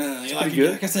 Pretty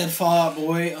good. Like I said, Fall Out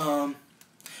Boy. I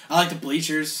like the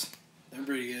Bleachers. They're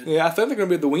pretty good. Yeah, I think they're going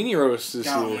to be at the Weenie Roast this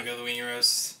year. I want to go to the Weenie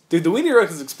Roast. Dude, the Weenie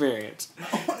Roast is experience.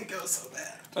 I want to go so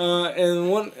bad.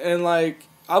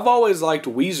 I've always liked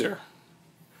Weezer.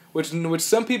 Which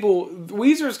some people...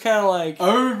 Weezer's kind of like...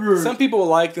 Some people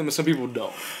like them and some people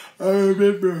don't. I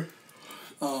remember...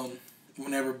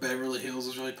 whenever Beverly Hills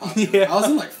was really popular. Yeah. I was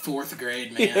in, like, 4th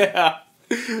grade, man. Yeah.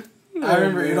 I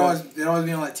remember it always be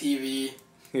on, like, TV.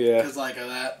 Yeah. Because, like,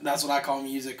 that's what I call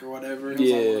music or whatever. It was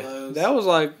like one of those. That was,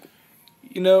 like...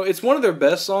 You know, it's one of their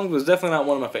best songs, but it's definitely not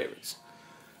one of my favorites.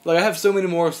 Like, I have so many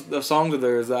more songs of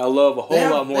theirs that I love a whole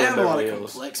lot more than Beverly Hills. They have a lot of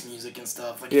complex music and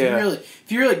stuff. Like, if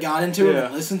you really got into them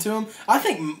and listened to them, I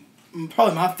think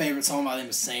probably my favorite song by them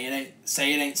is Say It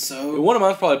Ain't So. One of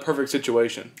mine's probably Perfect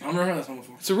Situation. I've never heard that song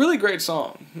before. It's a really great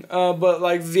song. But,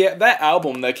 like, that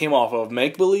album that came off of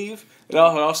Make Believe, it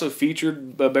also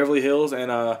featured Beverly Hills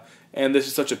and This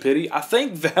Is Such a Pity. I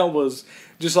think that was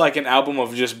just like an album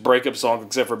of just breakup songs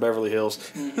except for Beverly Hills.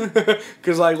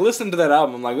 Because, like, listening to that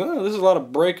album, I'm like, oh, this is a lot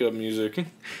of breakup music.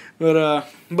 But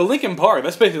Linkin Park,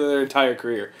 that's basically their entire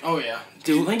career. Oh, yeah.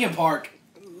 Dude, Linkin Park.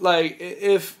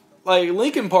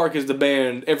 Linkin Park is the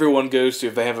band everyone goes to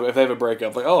if they have a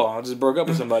breakup. Like, oh, I just broke up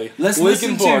with somebody. Let's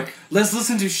listen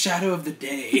to Shadow of the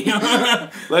Day.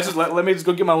 Let me just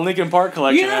go get my Linkin Park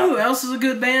collection. You know who else is a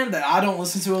good band that I don't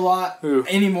listen to a lot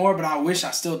anymore, but I wish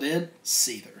I still did?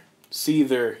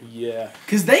 Seether, yeah.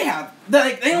 Because they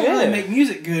don't really make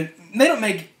music good. They don't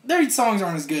make their songs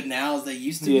aren't as good now as they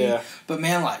used to be. But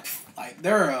man, like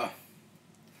they're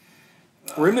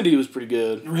Remedy was pretty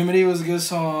good. Remedy was a good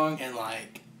song, and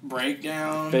like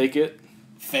Breakdown. Fake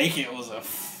It was a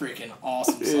freaking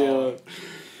awesome song.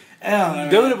 I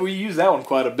don't know. We use that one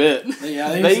quite a bit.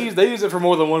 Yeah, they use it for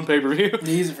more than one pay-per-view.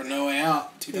 They use it for No Way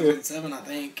Out, 2007, I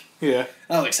think. Yeah,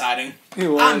 that was exciting. It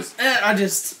was.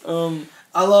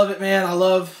 I love it, man. I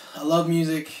love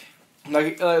music.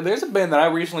 Like, there's a band that I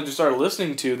recently just started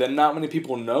listening to that not many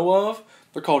people know of,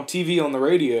 They're called TV on the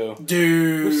Radio.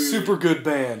 Dude. They're a super good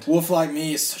band. Wolf Like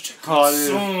Me is such a good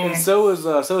song. And so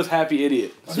is Happy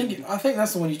Idiot. I think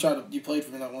that's the one you played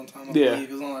for me that one time. I Yeah. believe.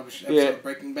 It was on episode of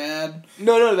Breaking Bad.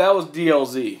 No, that was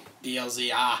DLZ.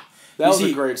 DLZ. That was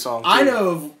a great song, too.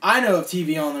 I know of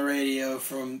TV on the Radio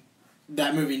from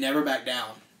that movie Never Back Down.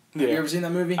 Have you ever seen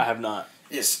that movie? I have not.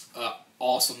 It's an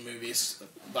awesome movie. It's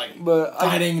like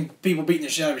people beating the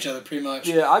shit out of each other, pretty much.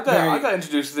 Yeah, I got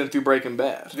introduced to them through Breaking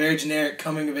Bad. Very generic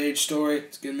coming of age story.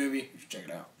 It's a good movie. You should check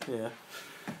it out. Yeah,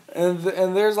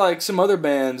 and there's like some other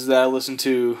bands that I listen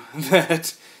to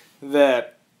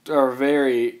that are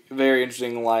very, very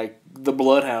interesting, like the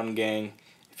Bloodhound Gang.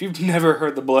 If you've never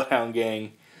heard the Bloodhound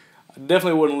Gang, I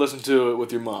definitely wouldn't listen to it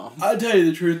with your mom. I'll tell you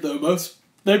the truth though,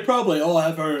 they probably all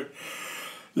have heard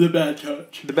The Bad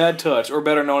Touch. The Bad Touch, or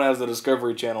better known as the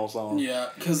Discovery Channel song. Yeah,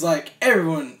 because, like,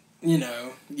 everyone, you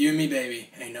and me, baby,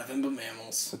 ain't nothing but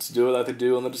mammals. Let's do it like they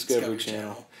do on the Discovery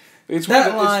Channel.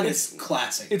 That line is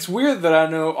classic. It's weird that I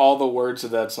know all the words to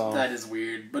that song. That is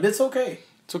weird, but it's okay.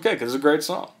 It's okay, because it's a great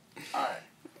song. All right.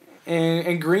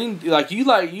 And Green, like, you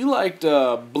liked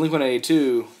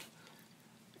Blink-182,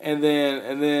 and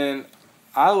then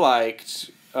I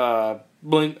liked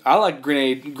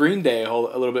Green Day a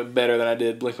little bit better than I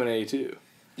did Blink-182.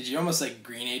 Did you almost say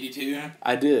Green 82?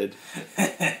 I did.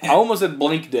 I almost said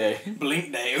Blink Day.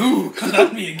 Blink Day. Ooh,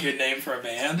 that'd be a good name for a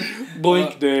band.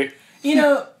 Blink Day.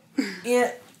 Yeah,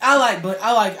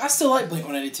 I still like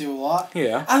Blink-182 a lot.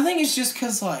 Yeah. I think it's just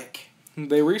because, like,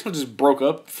 they recently just broke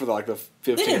up for like the 15th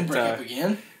time. They didn't break up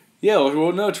again. Yeah,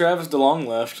 well, no, Travis DeLonge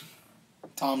left.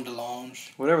 Tom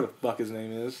DeLonge. Whatever the fuck his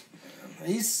name is.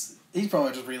 He's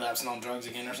probably just relapsing on drugs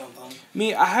again or something.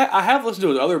 I have listened to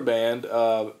his other band,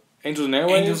 Angels and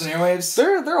Airwaves. Angels and Airwaves.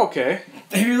 They're okay.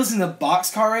 Have you listened to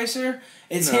Boxcar Racer?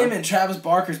 It's him and Travis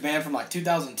Barker's band from like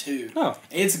 2002. Oh.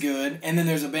 It's good. And then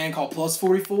there's a band called Plus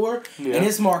 44. Yeah. And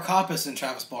it's Mark Hoppus and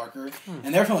Travis Barker.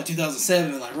 And they're from like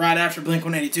 2007, like right after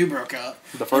Blink-182 broke up.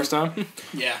 The first time?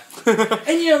 Yeah.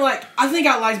 And like, I think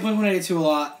I liked Blink-182 a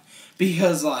lot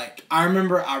because like, I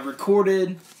remember I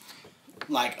recorded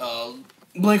like a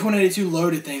Blink-182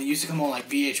 loaded thing that used to come on like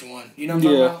VH1. You know what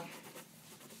I'm talking about?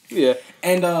 Yeah.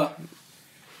 And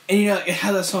it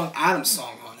had that song, Adam's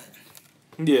Song, on it.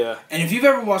 Yeah. And if you've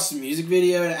ever watched the music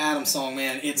video to Adam's Song,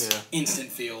 man, it's instant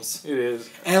feels. It is.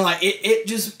 And like, it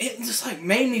just like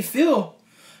made me feel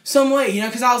some way,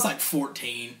 because I was like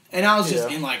 14. And I was just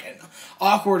in like an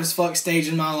awkward as fuck stage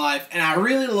in my life. And I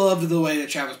really loved the way that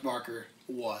Travis Barker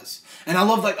was. And I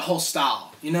loved like the whole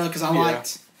style, because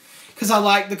I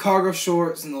liked the cargo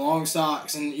shorts and the long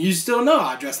socks, and you still know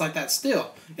I dress like that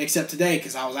still, except today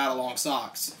because I was out of long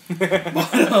socks.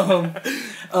 But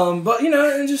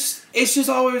it's just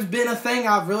always been a thing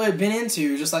I've really been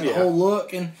into, just like the whole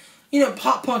look, and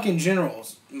pop punk in general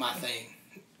is my thing.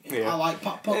 I like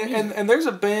pop punk music. And there's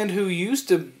a band who used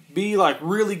to be like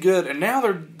really good, and now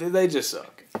they just suck.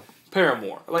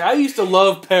 Paramore. Like, I used to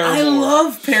love Paramore. I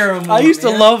love Paramore. I used to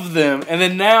love them, and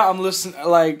then now I'm listening,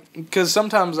 like, because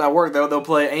sometimes at work they'll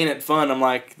play Ain't It Fun. I'm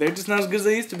like, they're just not as good as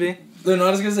they used to be. They're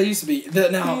not as good as they used to be.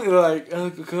 Now, like,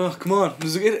 come on.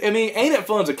 I mean, Ain't It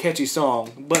Fun's a catchy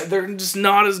song, but they're just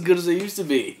not as good as they used to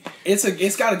be.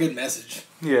 It's got a good message.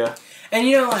 Yeah. And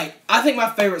I think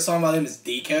my favorite song by them is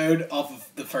Decode off of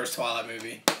the first Twilight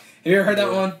movie. Have you ever heard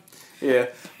that one? Yeah.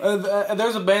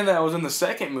 There's a band that was in the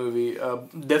second movie,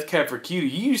 Death Cab for Cutie.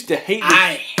 You used to hate this.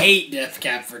 I hate Death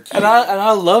Cab for Cutie. And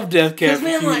I love Death Cab for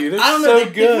Cutie. Like, They're I don't so know,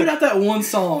 good. They put out that one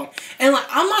song, and like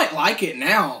I might like it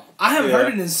now. I haven't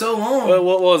heard it in so long.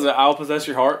 What was it? I'll Possess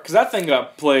Your Heart? Because that thing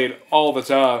got played all the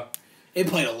time. It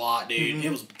played a lot, dude.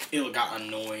 Mm-hmm. It got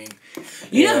annoying.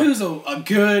 You know who's a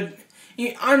good...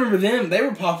 I remember them. They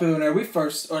were popular when I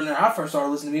first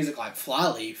started listening to music, like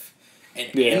Flyleaf. And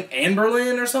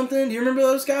Anberlin or something. Do you remember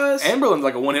those guys? Anberlin's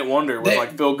like a one-hit wonder with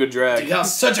like Feel Good Drag. Dude, that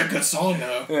was such a good song,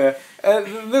 though. Yeah.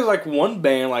 There's like one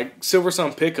band, like Silver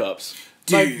Sun Pickups.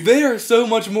 Dude. Like, they are so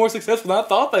much more successful than I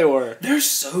thought they were. They're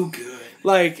so good.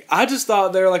 Like, I just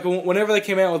thought they were like, whenever they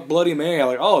came out with Bloody Mary, I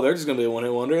was like, oh, they're just going to be a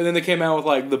one-hit wonder. And then they came out with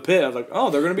like The Pit. I was like, oh,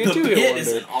 they're going to be a two-hit wonder. The Pit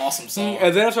is an awesome song.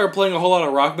 And then I started playing a whole lot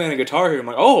of Rock Band and Guitar here. I'm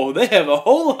like, oh, they have a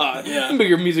whole lot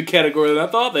bigger music category than I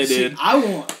thought they did. I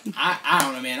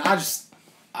don't know, man.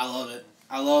 I love it.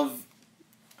 I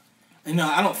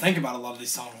don't think about a lot of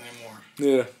these songs anymore.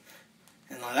 Yeah.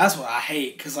 And like, that's what I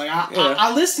hate, because like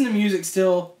I listen to music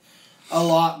still a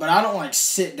lot, but I don't like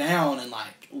sit down and like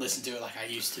listen to it like I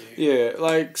used to. Yeah,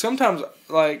 like sometimes,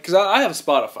 like, because I have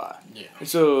Spotify. Yeah. And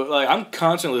so, like, I'm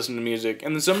constantly listening to music,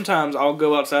 and then sometimes I'll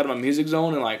go outside of my music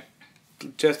zone and like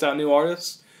test out new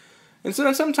artists. And so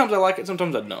then sometimes I like it,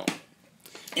 sometimes I don't.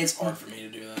 It's hard for me to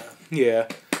do that. Yeah.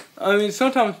 I mean,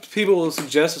 sometimes people will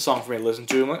suggest a song for me to listen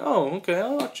to. I'm like, oh, okay,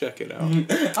 I'll check it out.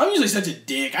 I'm usually such a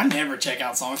dick. I never check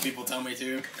out songs people tell me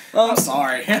to. I'm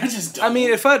sorry. I just don't. I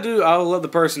mean, if I do, I'll let the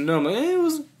person know. I'm like, it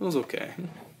was okay.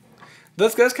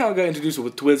 That's kind of got introduced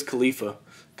with Wiz Khalifa.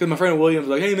 Because my friend William was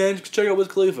like, hey, man, check out Wiz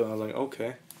Khalifa. I was like,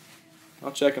 okay.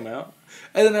 I'll check him out.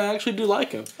 And then I actually do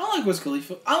like him. I like Wiz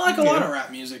Khalifa. I like a lot of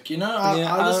rap music, you know?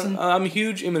 I listen. I'm a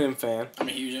huge Eminem fan. I've been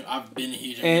a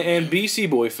huge Eminem and BC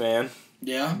Boy fan.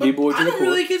 Yeah, but I don't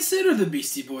really consider the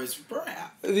Beastie Boys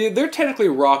rap. They're technically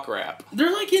rock rap.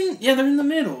 They're like they're in the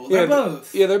middle. They're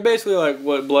both. Yeah, they're basically like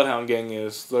what Bloodhound Gang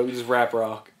is. Like just rap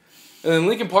rock. And then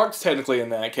Linkin Park's technically in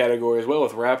that category as well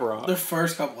with rap rock. Their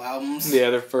first couple albums.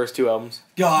 Yeah, their first 2 albums.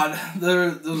 God,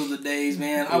 those were the days,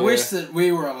 man. I wish that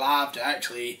we were alive to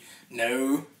actually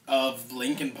know of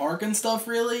Linkin Park and stuff,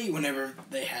 really, whenever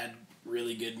they had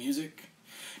really good music.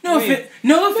 No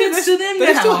offense to them.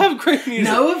 They still have great music.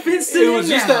 No offense to them. It was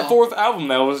just that 4th album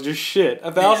that was just shit.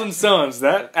 1,000 Suns.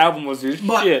 That album was just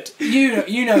shit.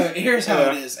 You know, here's how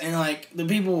it is. And like the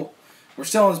people, we're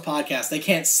still on this podcast. They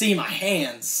can't see my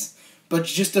hands, but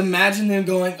just imagine them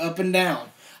going up and down.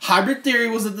 Hybrid Theory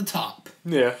was at the top.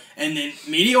 Yeah. And then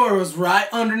Meteor was right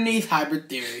underneath Hybrid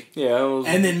Theory. Yeah.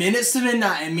 And then Minutes to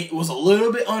Midnight was a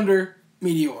little bit under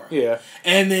Meteor. Yeah.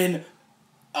 And then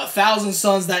 1,000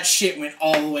 Suns, that shit went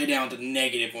all the way down to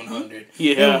negative 100.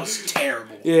 Yeah. It was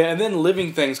terrible. Yeah, and then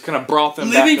Living Things kind of brought them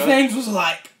back up. Living Things was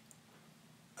like...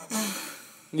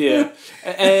 Yeah.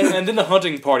 and then the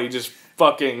Hunting Party just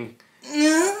fucking...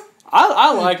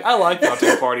 I like the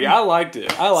Hunting Party. I liked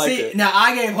it. it. Now,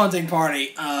 I gave Hunting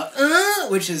Party,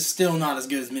 which is still not as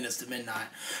good as Minutes to Midnight.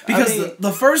 Because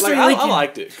the first 3 Linkin... I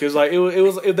liked it, because like, it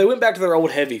was they went back to their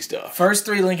old heavy stuff. First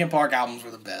 3 Linkin Park albums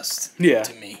were the best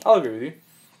to me. I'll agree with you.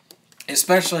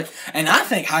 Especially... And I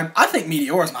think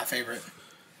Meteor is my favorite.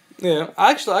 Yeah,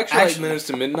 I actually like Minutes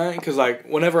to Midnight, because like,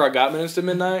 whenever I got Minutes to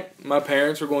Midnight, my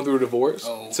parents were going through a divorce.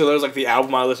 Oh. So there was like the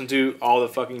album I listened to all the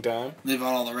fucking time. Live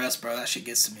on All the Rest, bro. That shit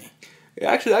gets to me. Yeah,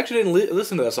 I actually didn't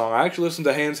listen to that song. I actually listened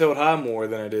to Hands Held High more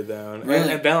than I did that one.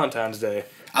 Really? And Valentine's Day.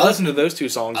 I listened to those 2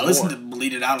 songs more. I listened to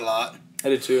Bleed It Out a lot. I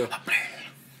did too.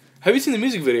 Have you seen the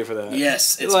music video for that?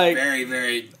 Yes, it's like, very,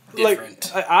 very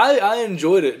different. Like, I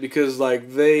enjoyed it because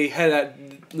like they had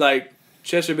that, like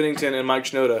Chester Bennington and Mike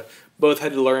Shinoda both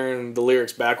had to learn the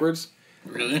lyrics backwards.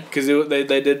 Really? Because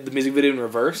they did the music video in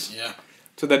reverse. Yeah.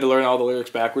 So they had to learn all the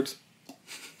lyrics backwards.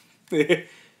 And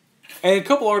a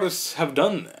couple artists have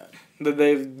done that. That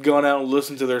they've gone out and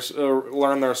listened to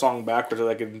learn their song backwards, so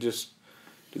they can just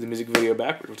do the music video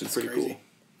backwards, which is pretty cool.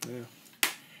 Yeah.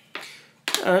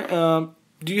 All right.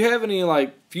 Do you have any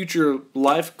like future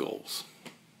life goals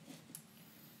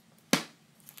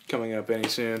coming up any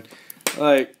soon?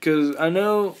 Like, cause I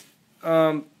know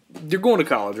you're going to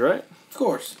college, right? Of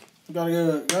course. You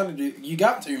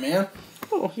got to, man.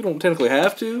 Well, you don't technically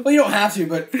have to. Well, you don't have to,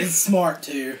 but it's smart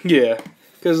to. Yeah.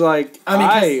 Because, like,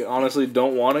 I honestly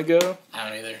don't want to go. I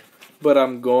don't either. But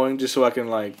I'm going just so I can,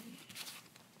 like,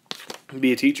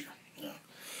 be a teacher. Yeah.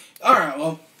 All right,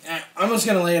 well, I'm just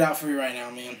going to lay it out for you right now,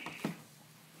 man.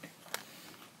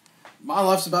 My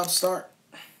life's about to start.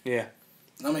 Yeah.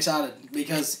 And I'm excited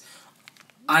because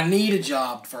I need a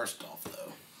job first off,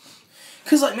 though.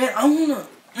 Because, like, man, I want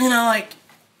to,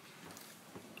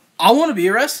 I want to be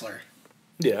a wrestler.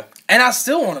 Yeah. And I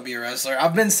still want to be a wrestler.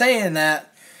 I've been saying that.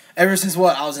 Ever since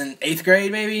I was in 8th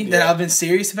grade, maybe, that I've been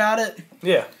serious about it.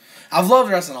 Yeah. I've loved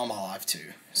wrestling all my life,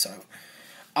 too. So,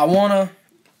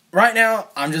 right now,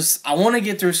 I want to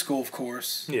get through school, of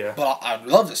course. Yeah. But I'd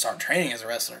love to start training as a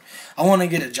wrestler. I want to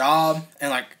get a job,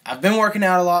 and, I've been working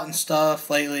out a lot and stuff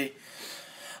lately.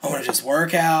 I want to just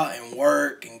work out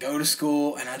and go to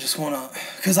school, and I just want to,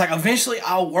 because, eventually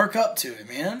I'll work up to it,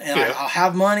 man. And I'll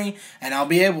have money, and I'll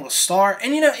be able to start.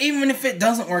 And, even if it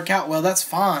doesn't work out well, that's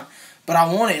fine. But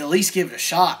I want to at least give it a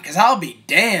shot, because I'll be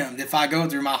damned if I go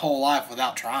through my whole life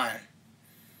without trying.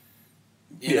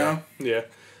 You know? Yeah.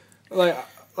 Like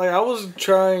I was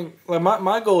trying. Like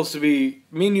my goal is to be.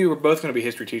 Me and you were both going to be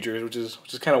history teachers, which is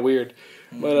kind of weird.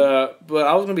 Mm-hmm. But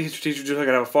I was going to be history teacher just so I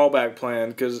could have a fallback plan,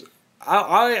 because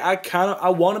I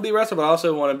want to be a wrestler, but I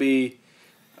also want to be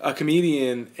a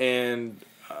comedian and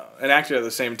an actor at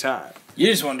the same time. You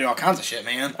just want to do all kinds of shit,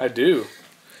 man. I do.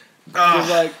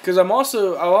 Because I'm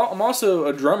also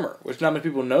a drummer, which not many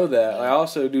people know that. I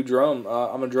also do drum.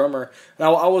 I'm a drummer.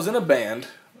 Now I was in a band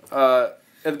at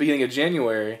the beginning of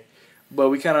January, but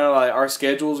we kind of our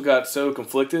schedules got so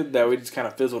conflicted that we just kind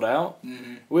of fizzled out.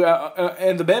 Mm-hmm. We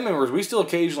and the band members, we still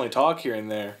occasionally talk here and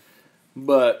there,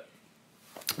 but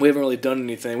we haven't really done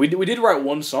anything. We did write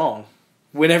one song.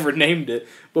 We never named it,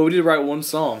 but we did write one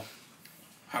song.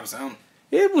 How'd it sound?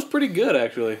 It was pretty good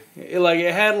actually.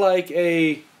 It had like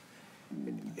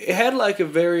a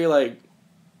very like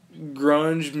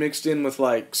grunge mixed in with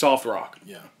like soft rock.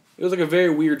 Yeah. It was like a very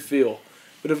weird feel,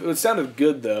 but it sounded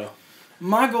good though.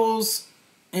 My goals,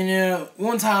 and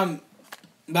one time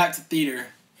back to theater,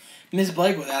 Miss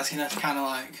Blake was asking us kind of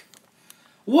like,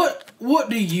 what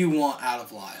do you want out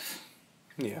of life?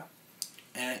 Yeah.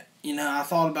 And I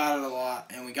thought about it a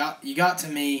lot, and you got to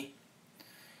me,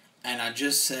 and I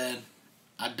just said,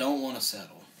 I don't want to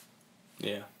settle.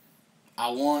 Yeah. I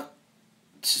want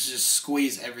to just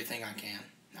squeeze everything I can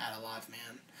out of life,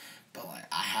 man. But like,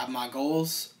 I have my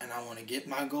goals, and I want to get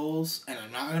my goals, and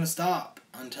I'm not gonna stop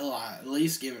until I at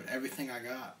least give it everything I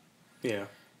got. Yeah.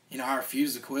 I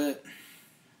refuse to quit.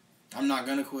 I'm not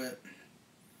gonna quit.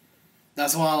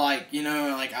 That's why,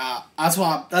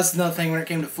 that's another thing when it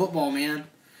came to football, man.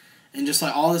 And just,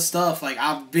 like, all this stuff, like,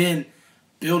 I've been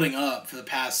building up for the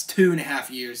past 2.5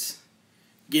 years,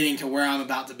 getting to where I'm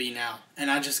about to be now. And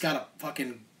I just gotta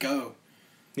fucking go.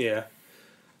 Yeah.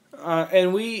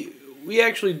 And we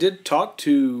actually did talk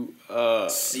to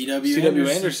C.W.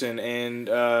 Anderson, and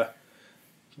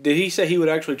did he say he would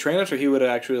actually train us, or he would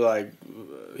actually, like,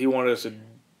 he wanted us to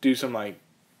do some, like,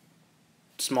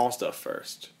 small stuff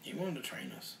first? He wanted to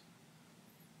train us.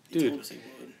 He told us he would.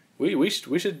 We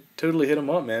should totally hit him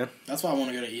up, man. That's why I want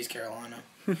to go to East Carolina.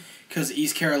 Because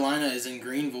East Carolina is in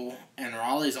Greenville, and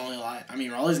Raleigh's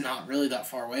Raleigh's not really that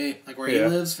far away. Like, where he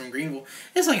lives from Greenville,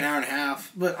 it's like an hour and a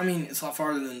half. But, it's a lot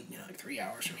farther than, like 3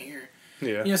 hours from here.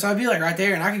 Yeah. So I'd be, like, right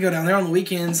there, and I could go down there on the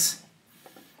weekends.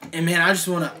 And, man,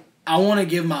 I want to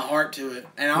give my heart to it.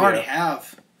 And I already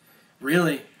have,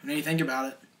 really, when you think about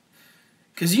it.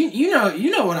 Because you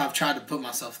know what I've tried to put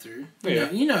myself through.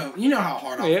 You know how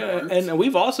hard I've worked. And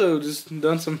we've also just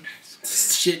done some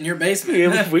shit in your basement.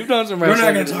 Yeah, we've done some wrestling. We're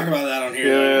not going to talk about that on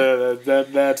here. Yeah,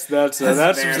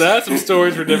 that's some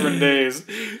stories for different days.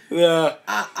 Yeah.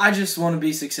 I just want to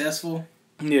be successful.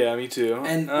 Yeah, me too.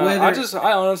 And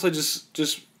I honestly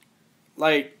just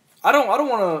like I don't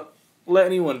want to let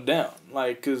anyone down.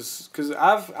 Like, cause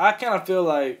I kind of feel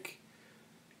like.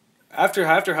 After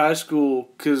high school,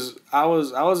 because I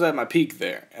was at my peak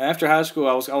there. And after high school,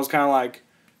 I was kind of like,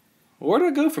 where do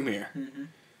I go from here? Mm-hmm.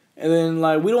 And then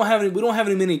like we don't have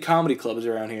any many comedy clubs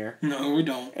around here. No, we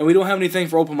don't. And we don't have anything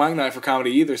for open mic night for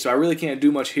comedy either. So I really can't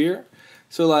do much here.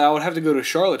 So like I would have to go to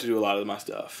Charlotte to do a lot of my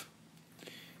stuff.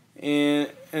 And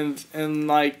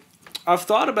like I've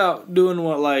thought about doing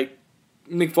what like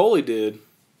Mick Foley did,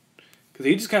 because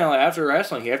he just kind of like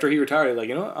after he retired, he's like,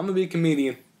 you know what? I'm gonna be a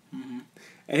comedian. Mm-hmm.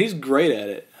 And he's great at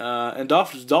it. And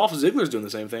Dolph Ziggler's doing the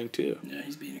same thing, too. Yeah,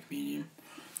 he's being a comedian.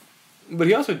 But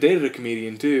he also dated a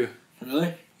comedian, too.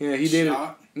 Really? Yeah, he dated...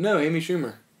 No, Amy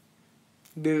Schumer.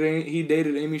 He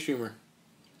dated Amy Schumer.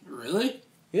 Really?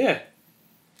 Yeah.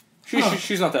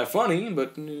 She's not that funny,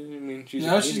 but, she's...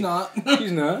 No, she's not.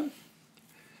 She's not.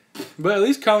 But at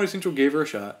least Comedy Central gave her a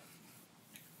shot.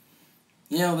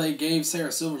 They gave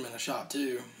Sarah Silverman a shot,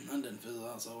 too. That didn't fizzle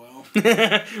out so well.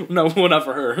 No, well, not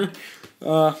for her.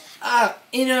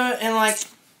 And like,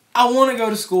 I want to go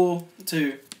to school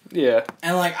too. Yeah.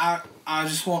 And like, I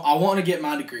want to get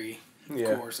my degree,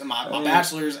 of course, and my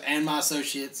bachelor's and my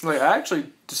associates. Like, I actually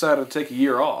decided to take a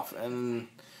year off, and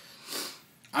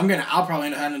I'll probably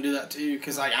end up having to do that too,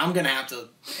 because like I'm gonna have to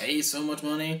pay so much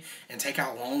money and take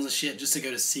out loans and shit just to go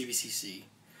to CVCC.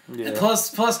 Yeah. And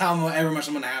plus however much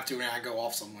I'm gonna have to when I go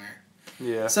off somewhere.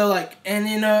 Yeah. So like, and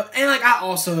like I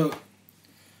also.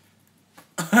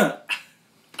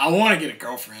 I want to get a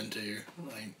girlfriend too.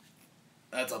 Like,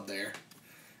 that's up there.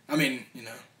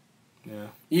 Yeah.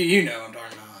 You know what I'm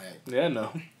talking about. Like, yeah,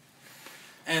 no.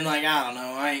 And like, I don't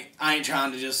know. I ain't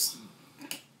trying to just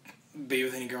be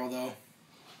with any girl though.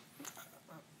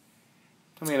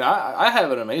 I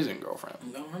have an amazing girlfriend.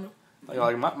 No,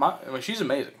 I know. She's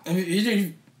amazing.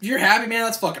 You're happy, man.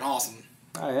 That's fucking awesome.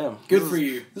 I am. Good for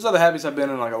you. This is the happiest I've been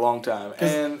in like a long time.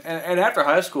 And after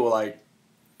high school, like.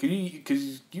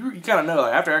 Because you kind of know,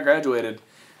 like, after I graduated,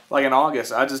 like, in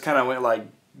August, I just kind of went, like,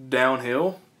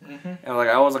 downhill. Mm-hmm. And, like,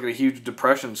 I was, like, a huge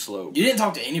depression slope. You didn't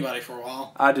talk to anybody for a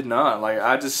while. I did not. Like,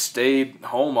 I just stayed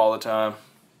home all the time.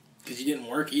 Because you didn't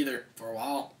work either for a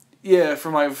while. Yeah,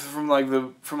 from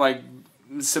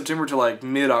September to, like,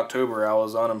 mid-October, I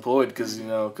was unemployed because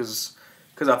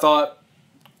I thought...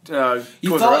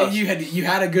 you thought you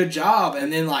had a good job,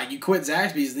 and then, like, you quit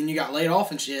Zaxby's, and then you got laid off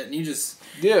and shit, and you just...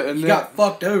 Yeah, and you got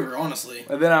fucked over, honestly.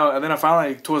 And then I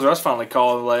finally Toys R Us finally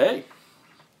called and like, hey.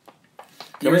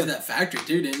 You went to that factory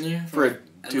too, didn't you?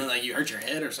 Then like you hurt your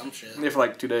head or some shit. Yeah, for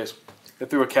like 2 days. They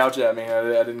threw a couch at me.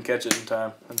 I didn't catch it in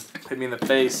time. It hit me in the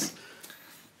face.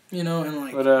 And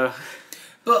like.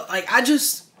 But like I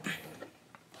just.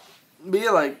 But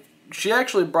yeah, like, she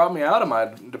actually brought me out of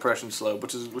my depression slope,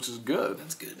 which is good.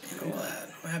 That's good, man. I'm glad.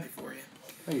 I'm happy for you.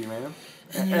 Thank you, man.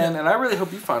 And I really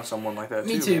hope you find someone like that,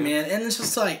 Me too, man. And it's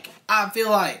just like, I feel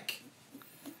like,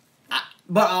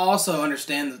 but I also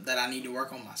understand that I need to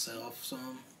work on myself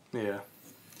some. Yeah.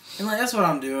 And like, that's what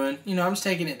I'm doing. You know, I'm just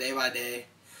taking it day by day.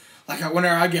 Like,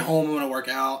 whenever I get home, I'm going to work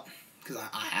out. Because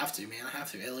I have to, man. I have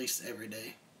to at least every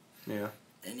day. Yeah.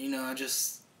 And, you know,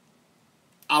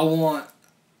 I want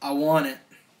it.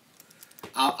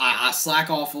 I slack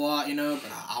off a lot, you know,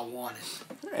 but I want it.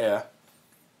 Yeah.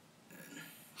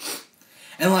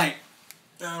 And like,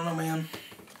 I don't know, man.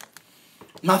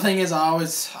 My thing is, I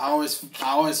always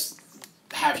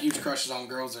have huge crushes on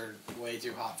girls that are way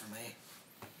too hot for me.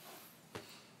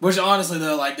 Which honestly,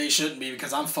 though, like, they shouldn't be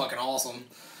because I'm fucking awesome.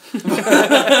 But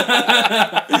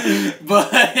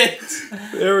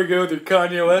there we go with your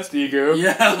Kanye West ego.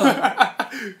 Yeah.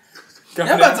 I'm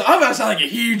about to sound like a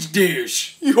huge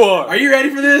douche. You are. Are you ready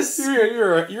for this?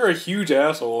 You're a huge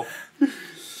asshole.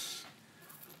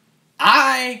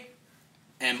 I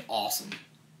am awesome.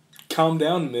 Calm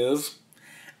down, Miz.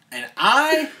 And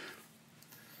I'm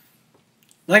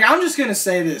just gonna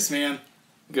say this, man.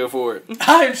 Go for it.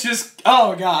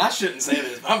 Oh god, I shouldn't say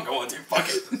this, but I'm going to. Fuck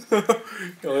it.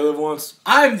 You only live once.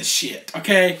 I'm the shit,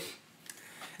 okay?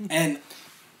 And,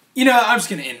 you know, I'm just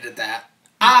gonna end it at that.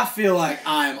 I feel like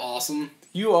I'm awesome.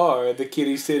 You are the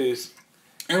kitty titties.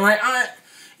 And like, and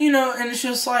it's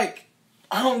just like,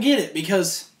 I don't get it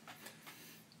because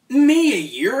me a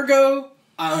year ago,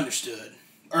 I understood.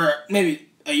 Or maybe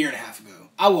a year and a half ago.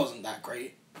 I wasn't that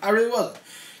great. I really wasn't.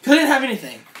 Because I didn't have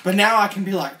anything. But now I can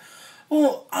be like,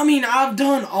 well, I mean, I've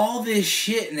done all this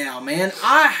shit now, man.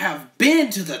 I have been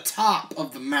to the top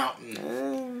of the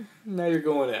mountain. Now you're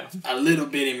going down. A little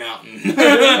bitty mountain.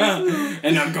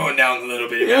 And I'm going down the little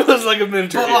bitty mountain. It was like a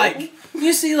mentor. But like,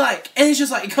 you see, like, and it's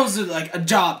just like, it comes to like a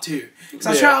job too. Because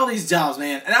I try all these jobs,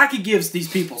 man, and I could give these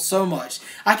people so much.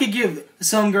 I could give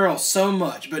some girls so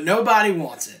much, but nobody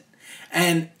wants it.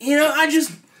 And, you know, I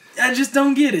just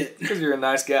don't get it. Because you're a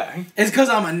nice guy. It's because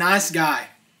I'm a nice guy.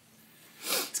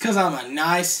 It's because I'm a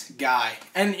nice guy.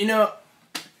 And, you know,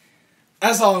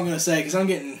 that's all I'm going to say because I'm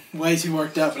getting way too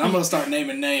worked up and I'm going to start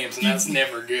naming names and that's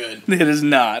never good. It is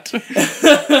not.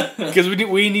 Because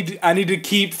I need to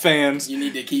keep fans. You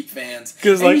need to keep fans.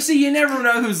 And like, you see, you never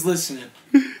know who's listening.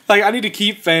 Like, I need to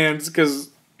keep fans because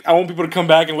I want people to come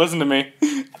back and listen to me.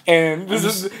 And this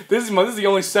is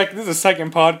the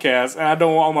second podcast, and I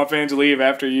don't want all my fans to leave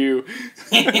after you.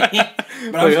 But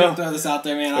I'm just gonna throw this out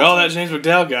there, man. Well, that James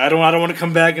McDowell guy. I don't want to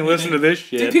come back and listen to this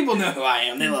shit. Dude, people know who I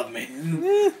am. They love me.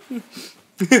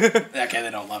 Okay,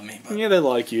 they don't love me, but yeah, they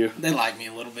like you. They like me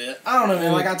a little bit. I don't know,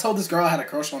 man. Like, I told this girl I had a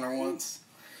crush on her once.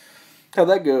 How'd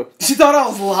that go? She thought I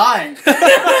was lying.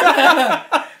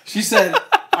 She said,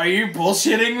 "Are you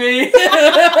bullshitting me?"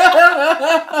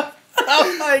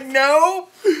 I'm like, no.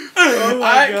 Oh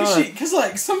my God. Because,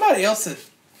 like, somebody else said,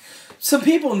 some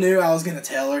people knew I was going to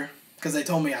tell her because they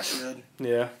told me I should.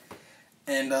 Yeah.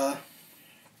 And,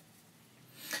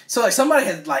 so, like, somebody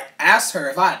had, like, asked her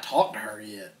if I had talked to her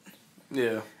yet.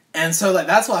 Yeah. And so, like,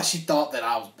 that's why she thought that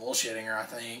I was bullshitting her, I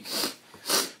think.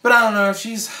 But I don't know if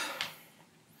she's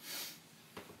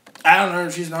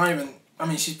not even, I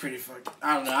mean, she's pretty fucking,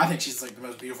 I don't know. I think she's, like, the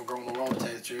most beautiful girl in the world, to tell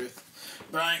you the truth.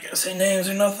 But I ain't gonna say names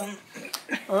or nothing.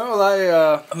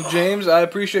 Well, James, I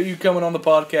appreciate you coming on the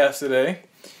podcast today.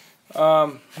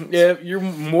 Yeah, you're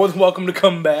more than welcome to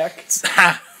come back.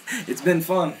 It's been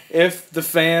fun. If the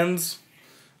fans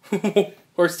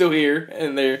are still here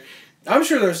and they're... I'm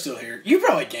sure they're still here. You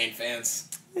probably gained fans.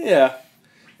 Yeah.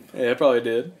 Yeah, I probably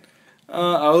did.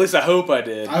 Or at least I hope I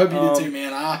did. I hope you did too,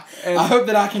 man. I hope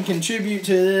that I can contribute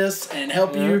to this and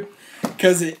help you.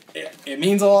 Because it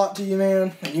means a lot to you,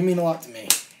 man. And you mean a lot to me.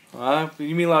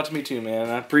 You mean a lot to me too, man.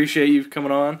 I appreciate you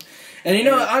coming on. And you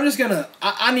know what? I'm just going to...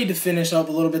 I need to finish up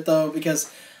a little bit, though,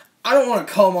 because I don't want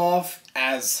to come off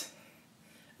as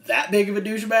that big of a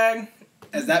douchebag.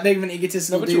 As that big of an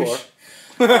egotistical douche.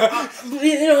 You are.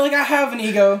 You know, like, I have an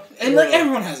ego. And, like,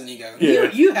 everyone has an ego.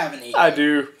 Yeah. You have an ego. I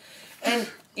do. And,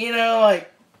 you know,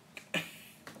 like...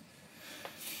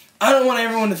 I don't want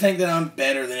everyone to think that I'm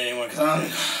better than anyone, because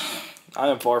I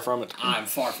am far from it. I'm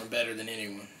far from better than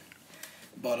anyone.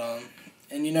 But,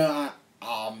 and you know,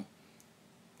 I'm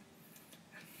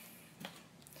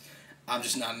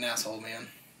just not an asshole, man.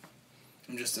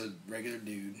 I'm just a regular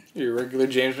dude. You're a regular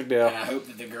James McDowell. And I hope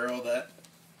that the girl that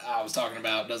I was talking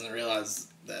about doesn't realize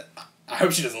that... I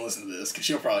hope she doesn't listen to this, because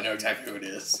she'll probably know exactly who it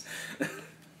is.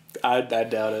 I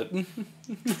doubt it.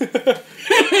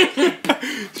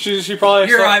 she probably...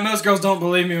 You're right, most girls don't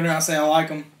believe me when I say I like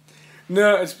them.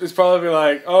 No, it's probably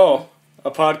like, oh,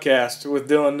 a podcast with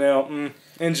Dylan Nell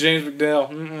and James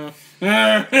McDowell.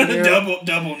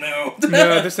 Double no.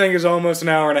 No, this thing is almost an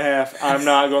hour and a half. I'm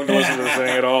not going to listen to this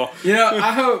thing at all. You know,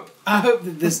 I hope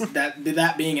that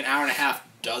that being an hour and a half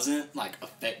doesn't like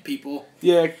affect people.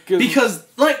 Yeah, because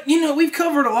like we've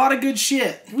covered a lot of good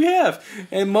shit. We have,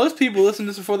 and most people listen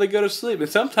to this before they go to sleep, and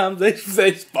sometimes they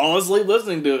fall asleep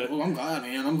listening to it. Well, I'm glad,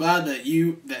 man. I'm glad that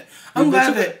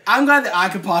I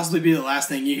could possibly be the last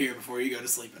thing you hear before you go to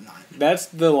sleep at night. That's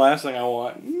the last thing I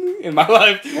want in my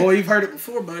life. Well, you've heard it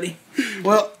before, buddy.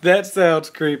 Well, that sounds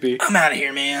creepy. I'm out of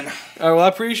here, man. All right, well, I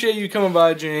appreciate you coming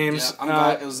by, James. Yeah, I'm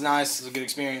glad. It was nice. It was a good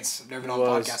experience. I've never been on a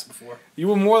podcast before. You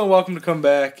were more than welcome to come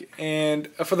back. And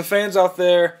for the fans out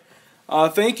there,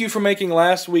 thank you for making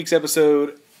last week's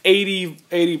episode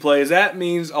 80 plays. That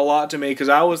means a lot to me because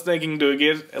I was thinking to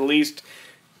get at least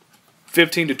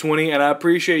 15 to 20, and I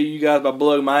appreciate you guys by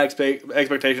blowing my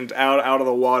expectations out of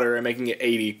the water and making it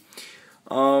 80.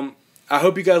 I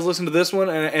hope you guys listen to this one,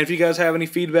 and if you guys have any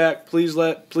feedback, please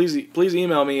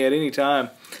email me at any time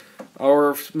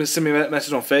or send me a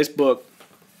message on Facebook.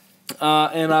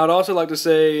 And I would also like to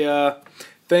say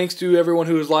thanks to everyone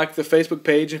who has liked the Facebook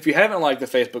page. If you haven't liked the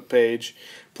Facebook page,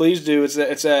 please do. It's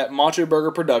at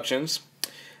MachoBurger Productions,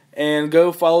 and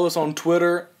go follow us on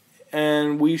Twitter.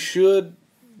 And we should.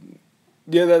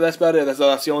 Yeah, that's about it.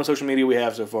 That's the only social media we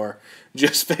have so far.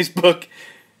 Just Facebook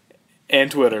and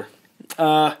Twitter.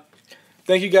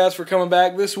 Thank you guys for coming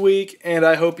back this week, and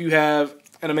I hope you have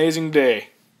an amazing day.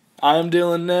 I am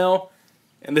Dylan Nell,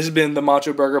 and this has been the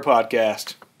MachoBurger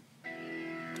Podcast.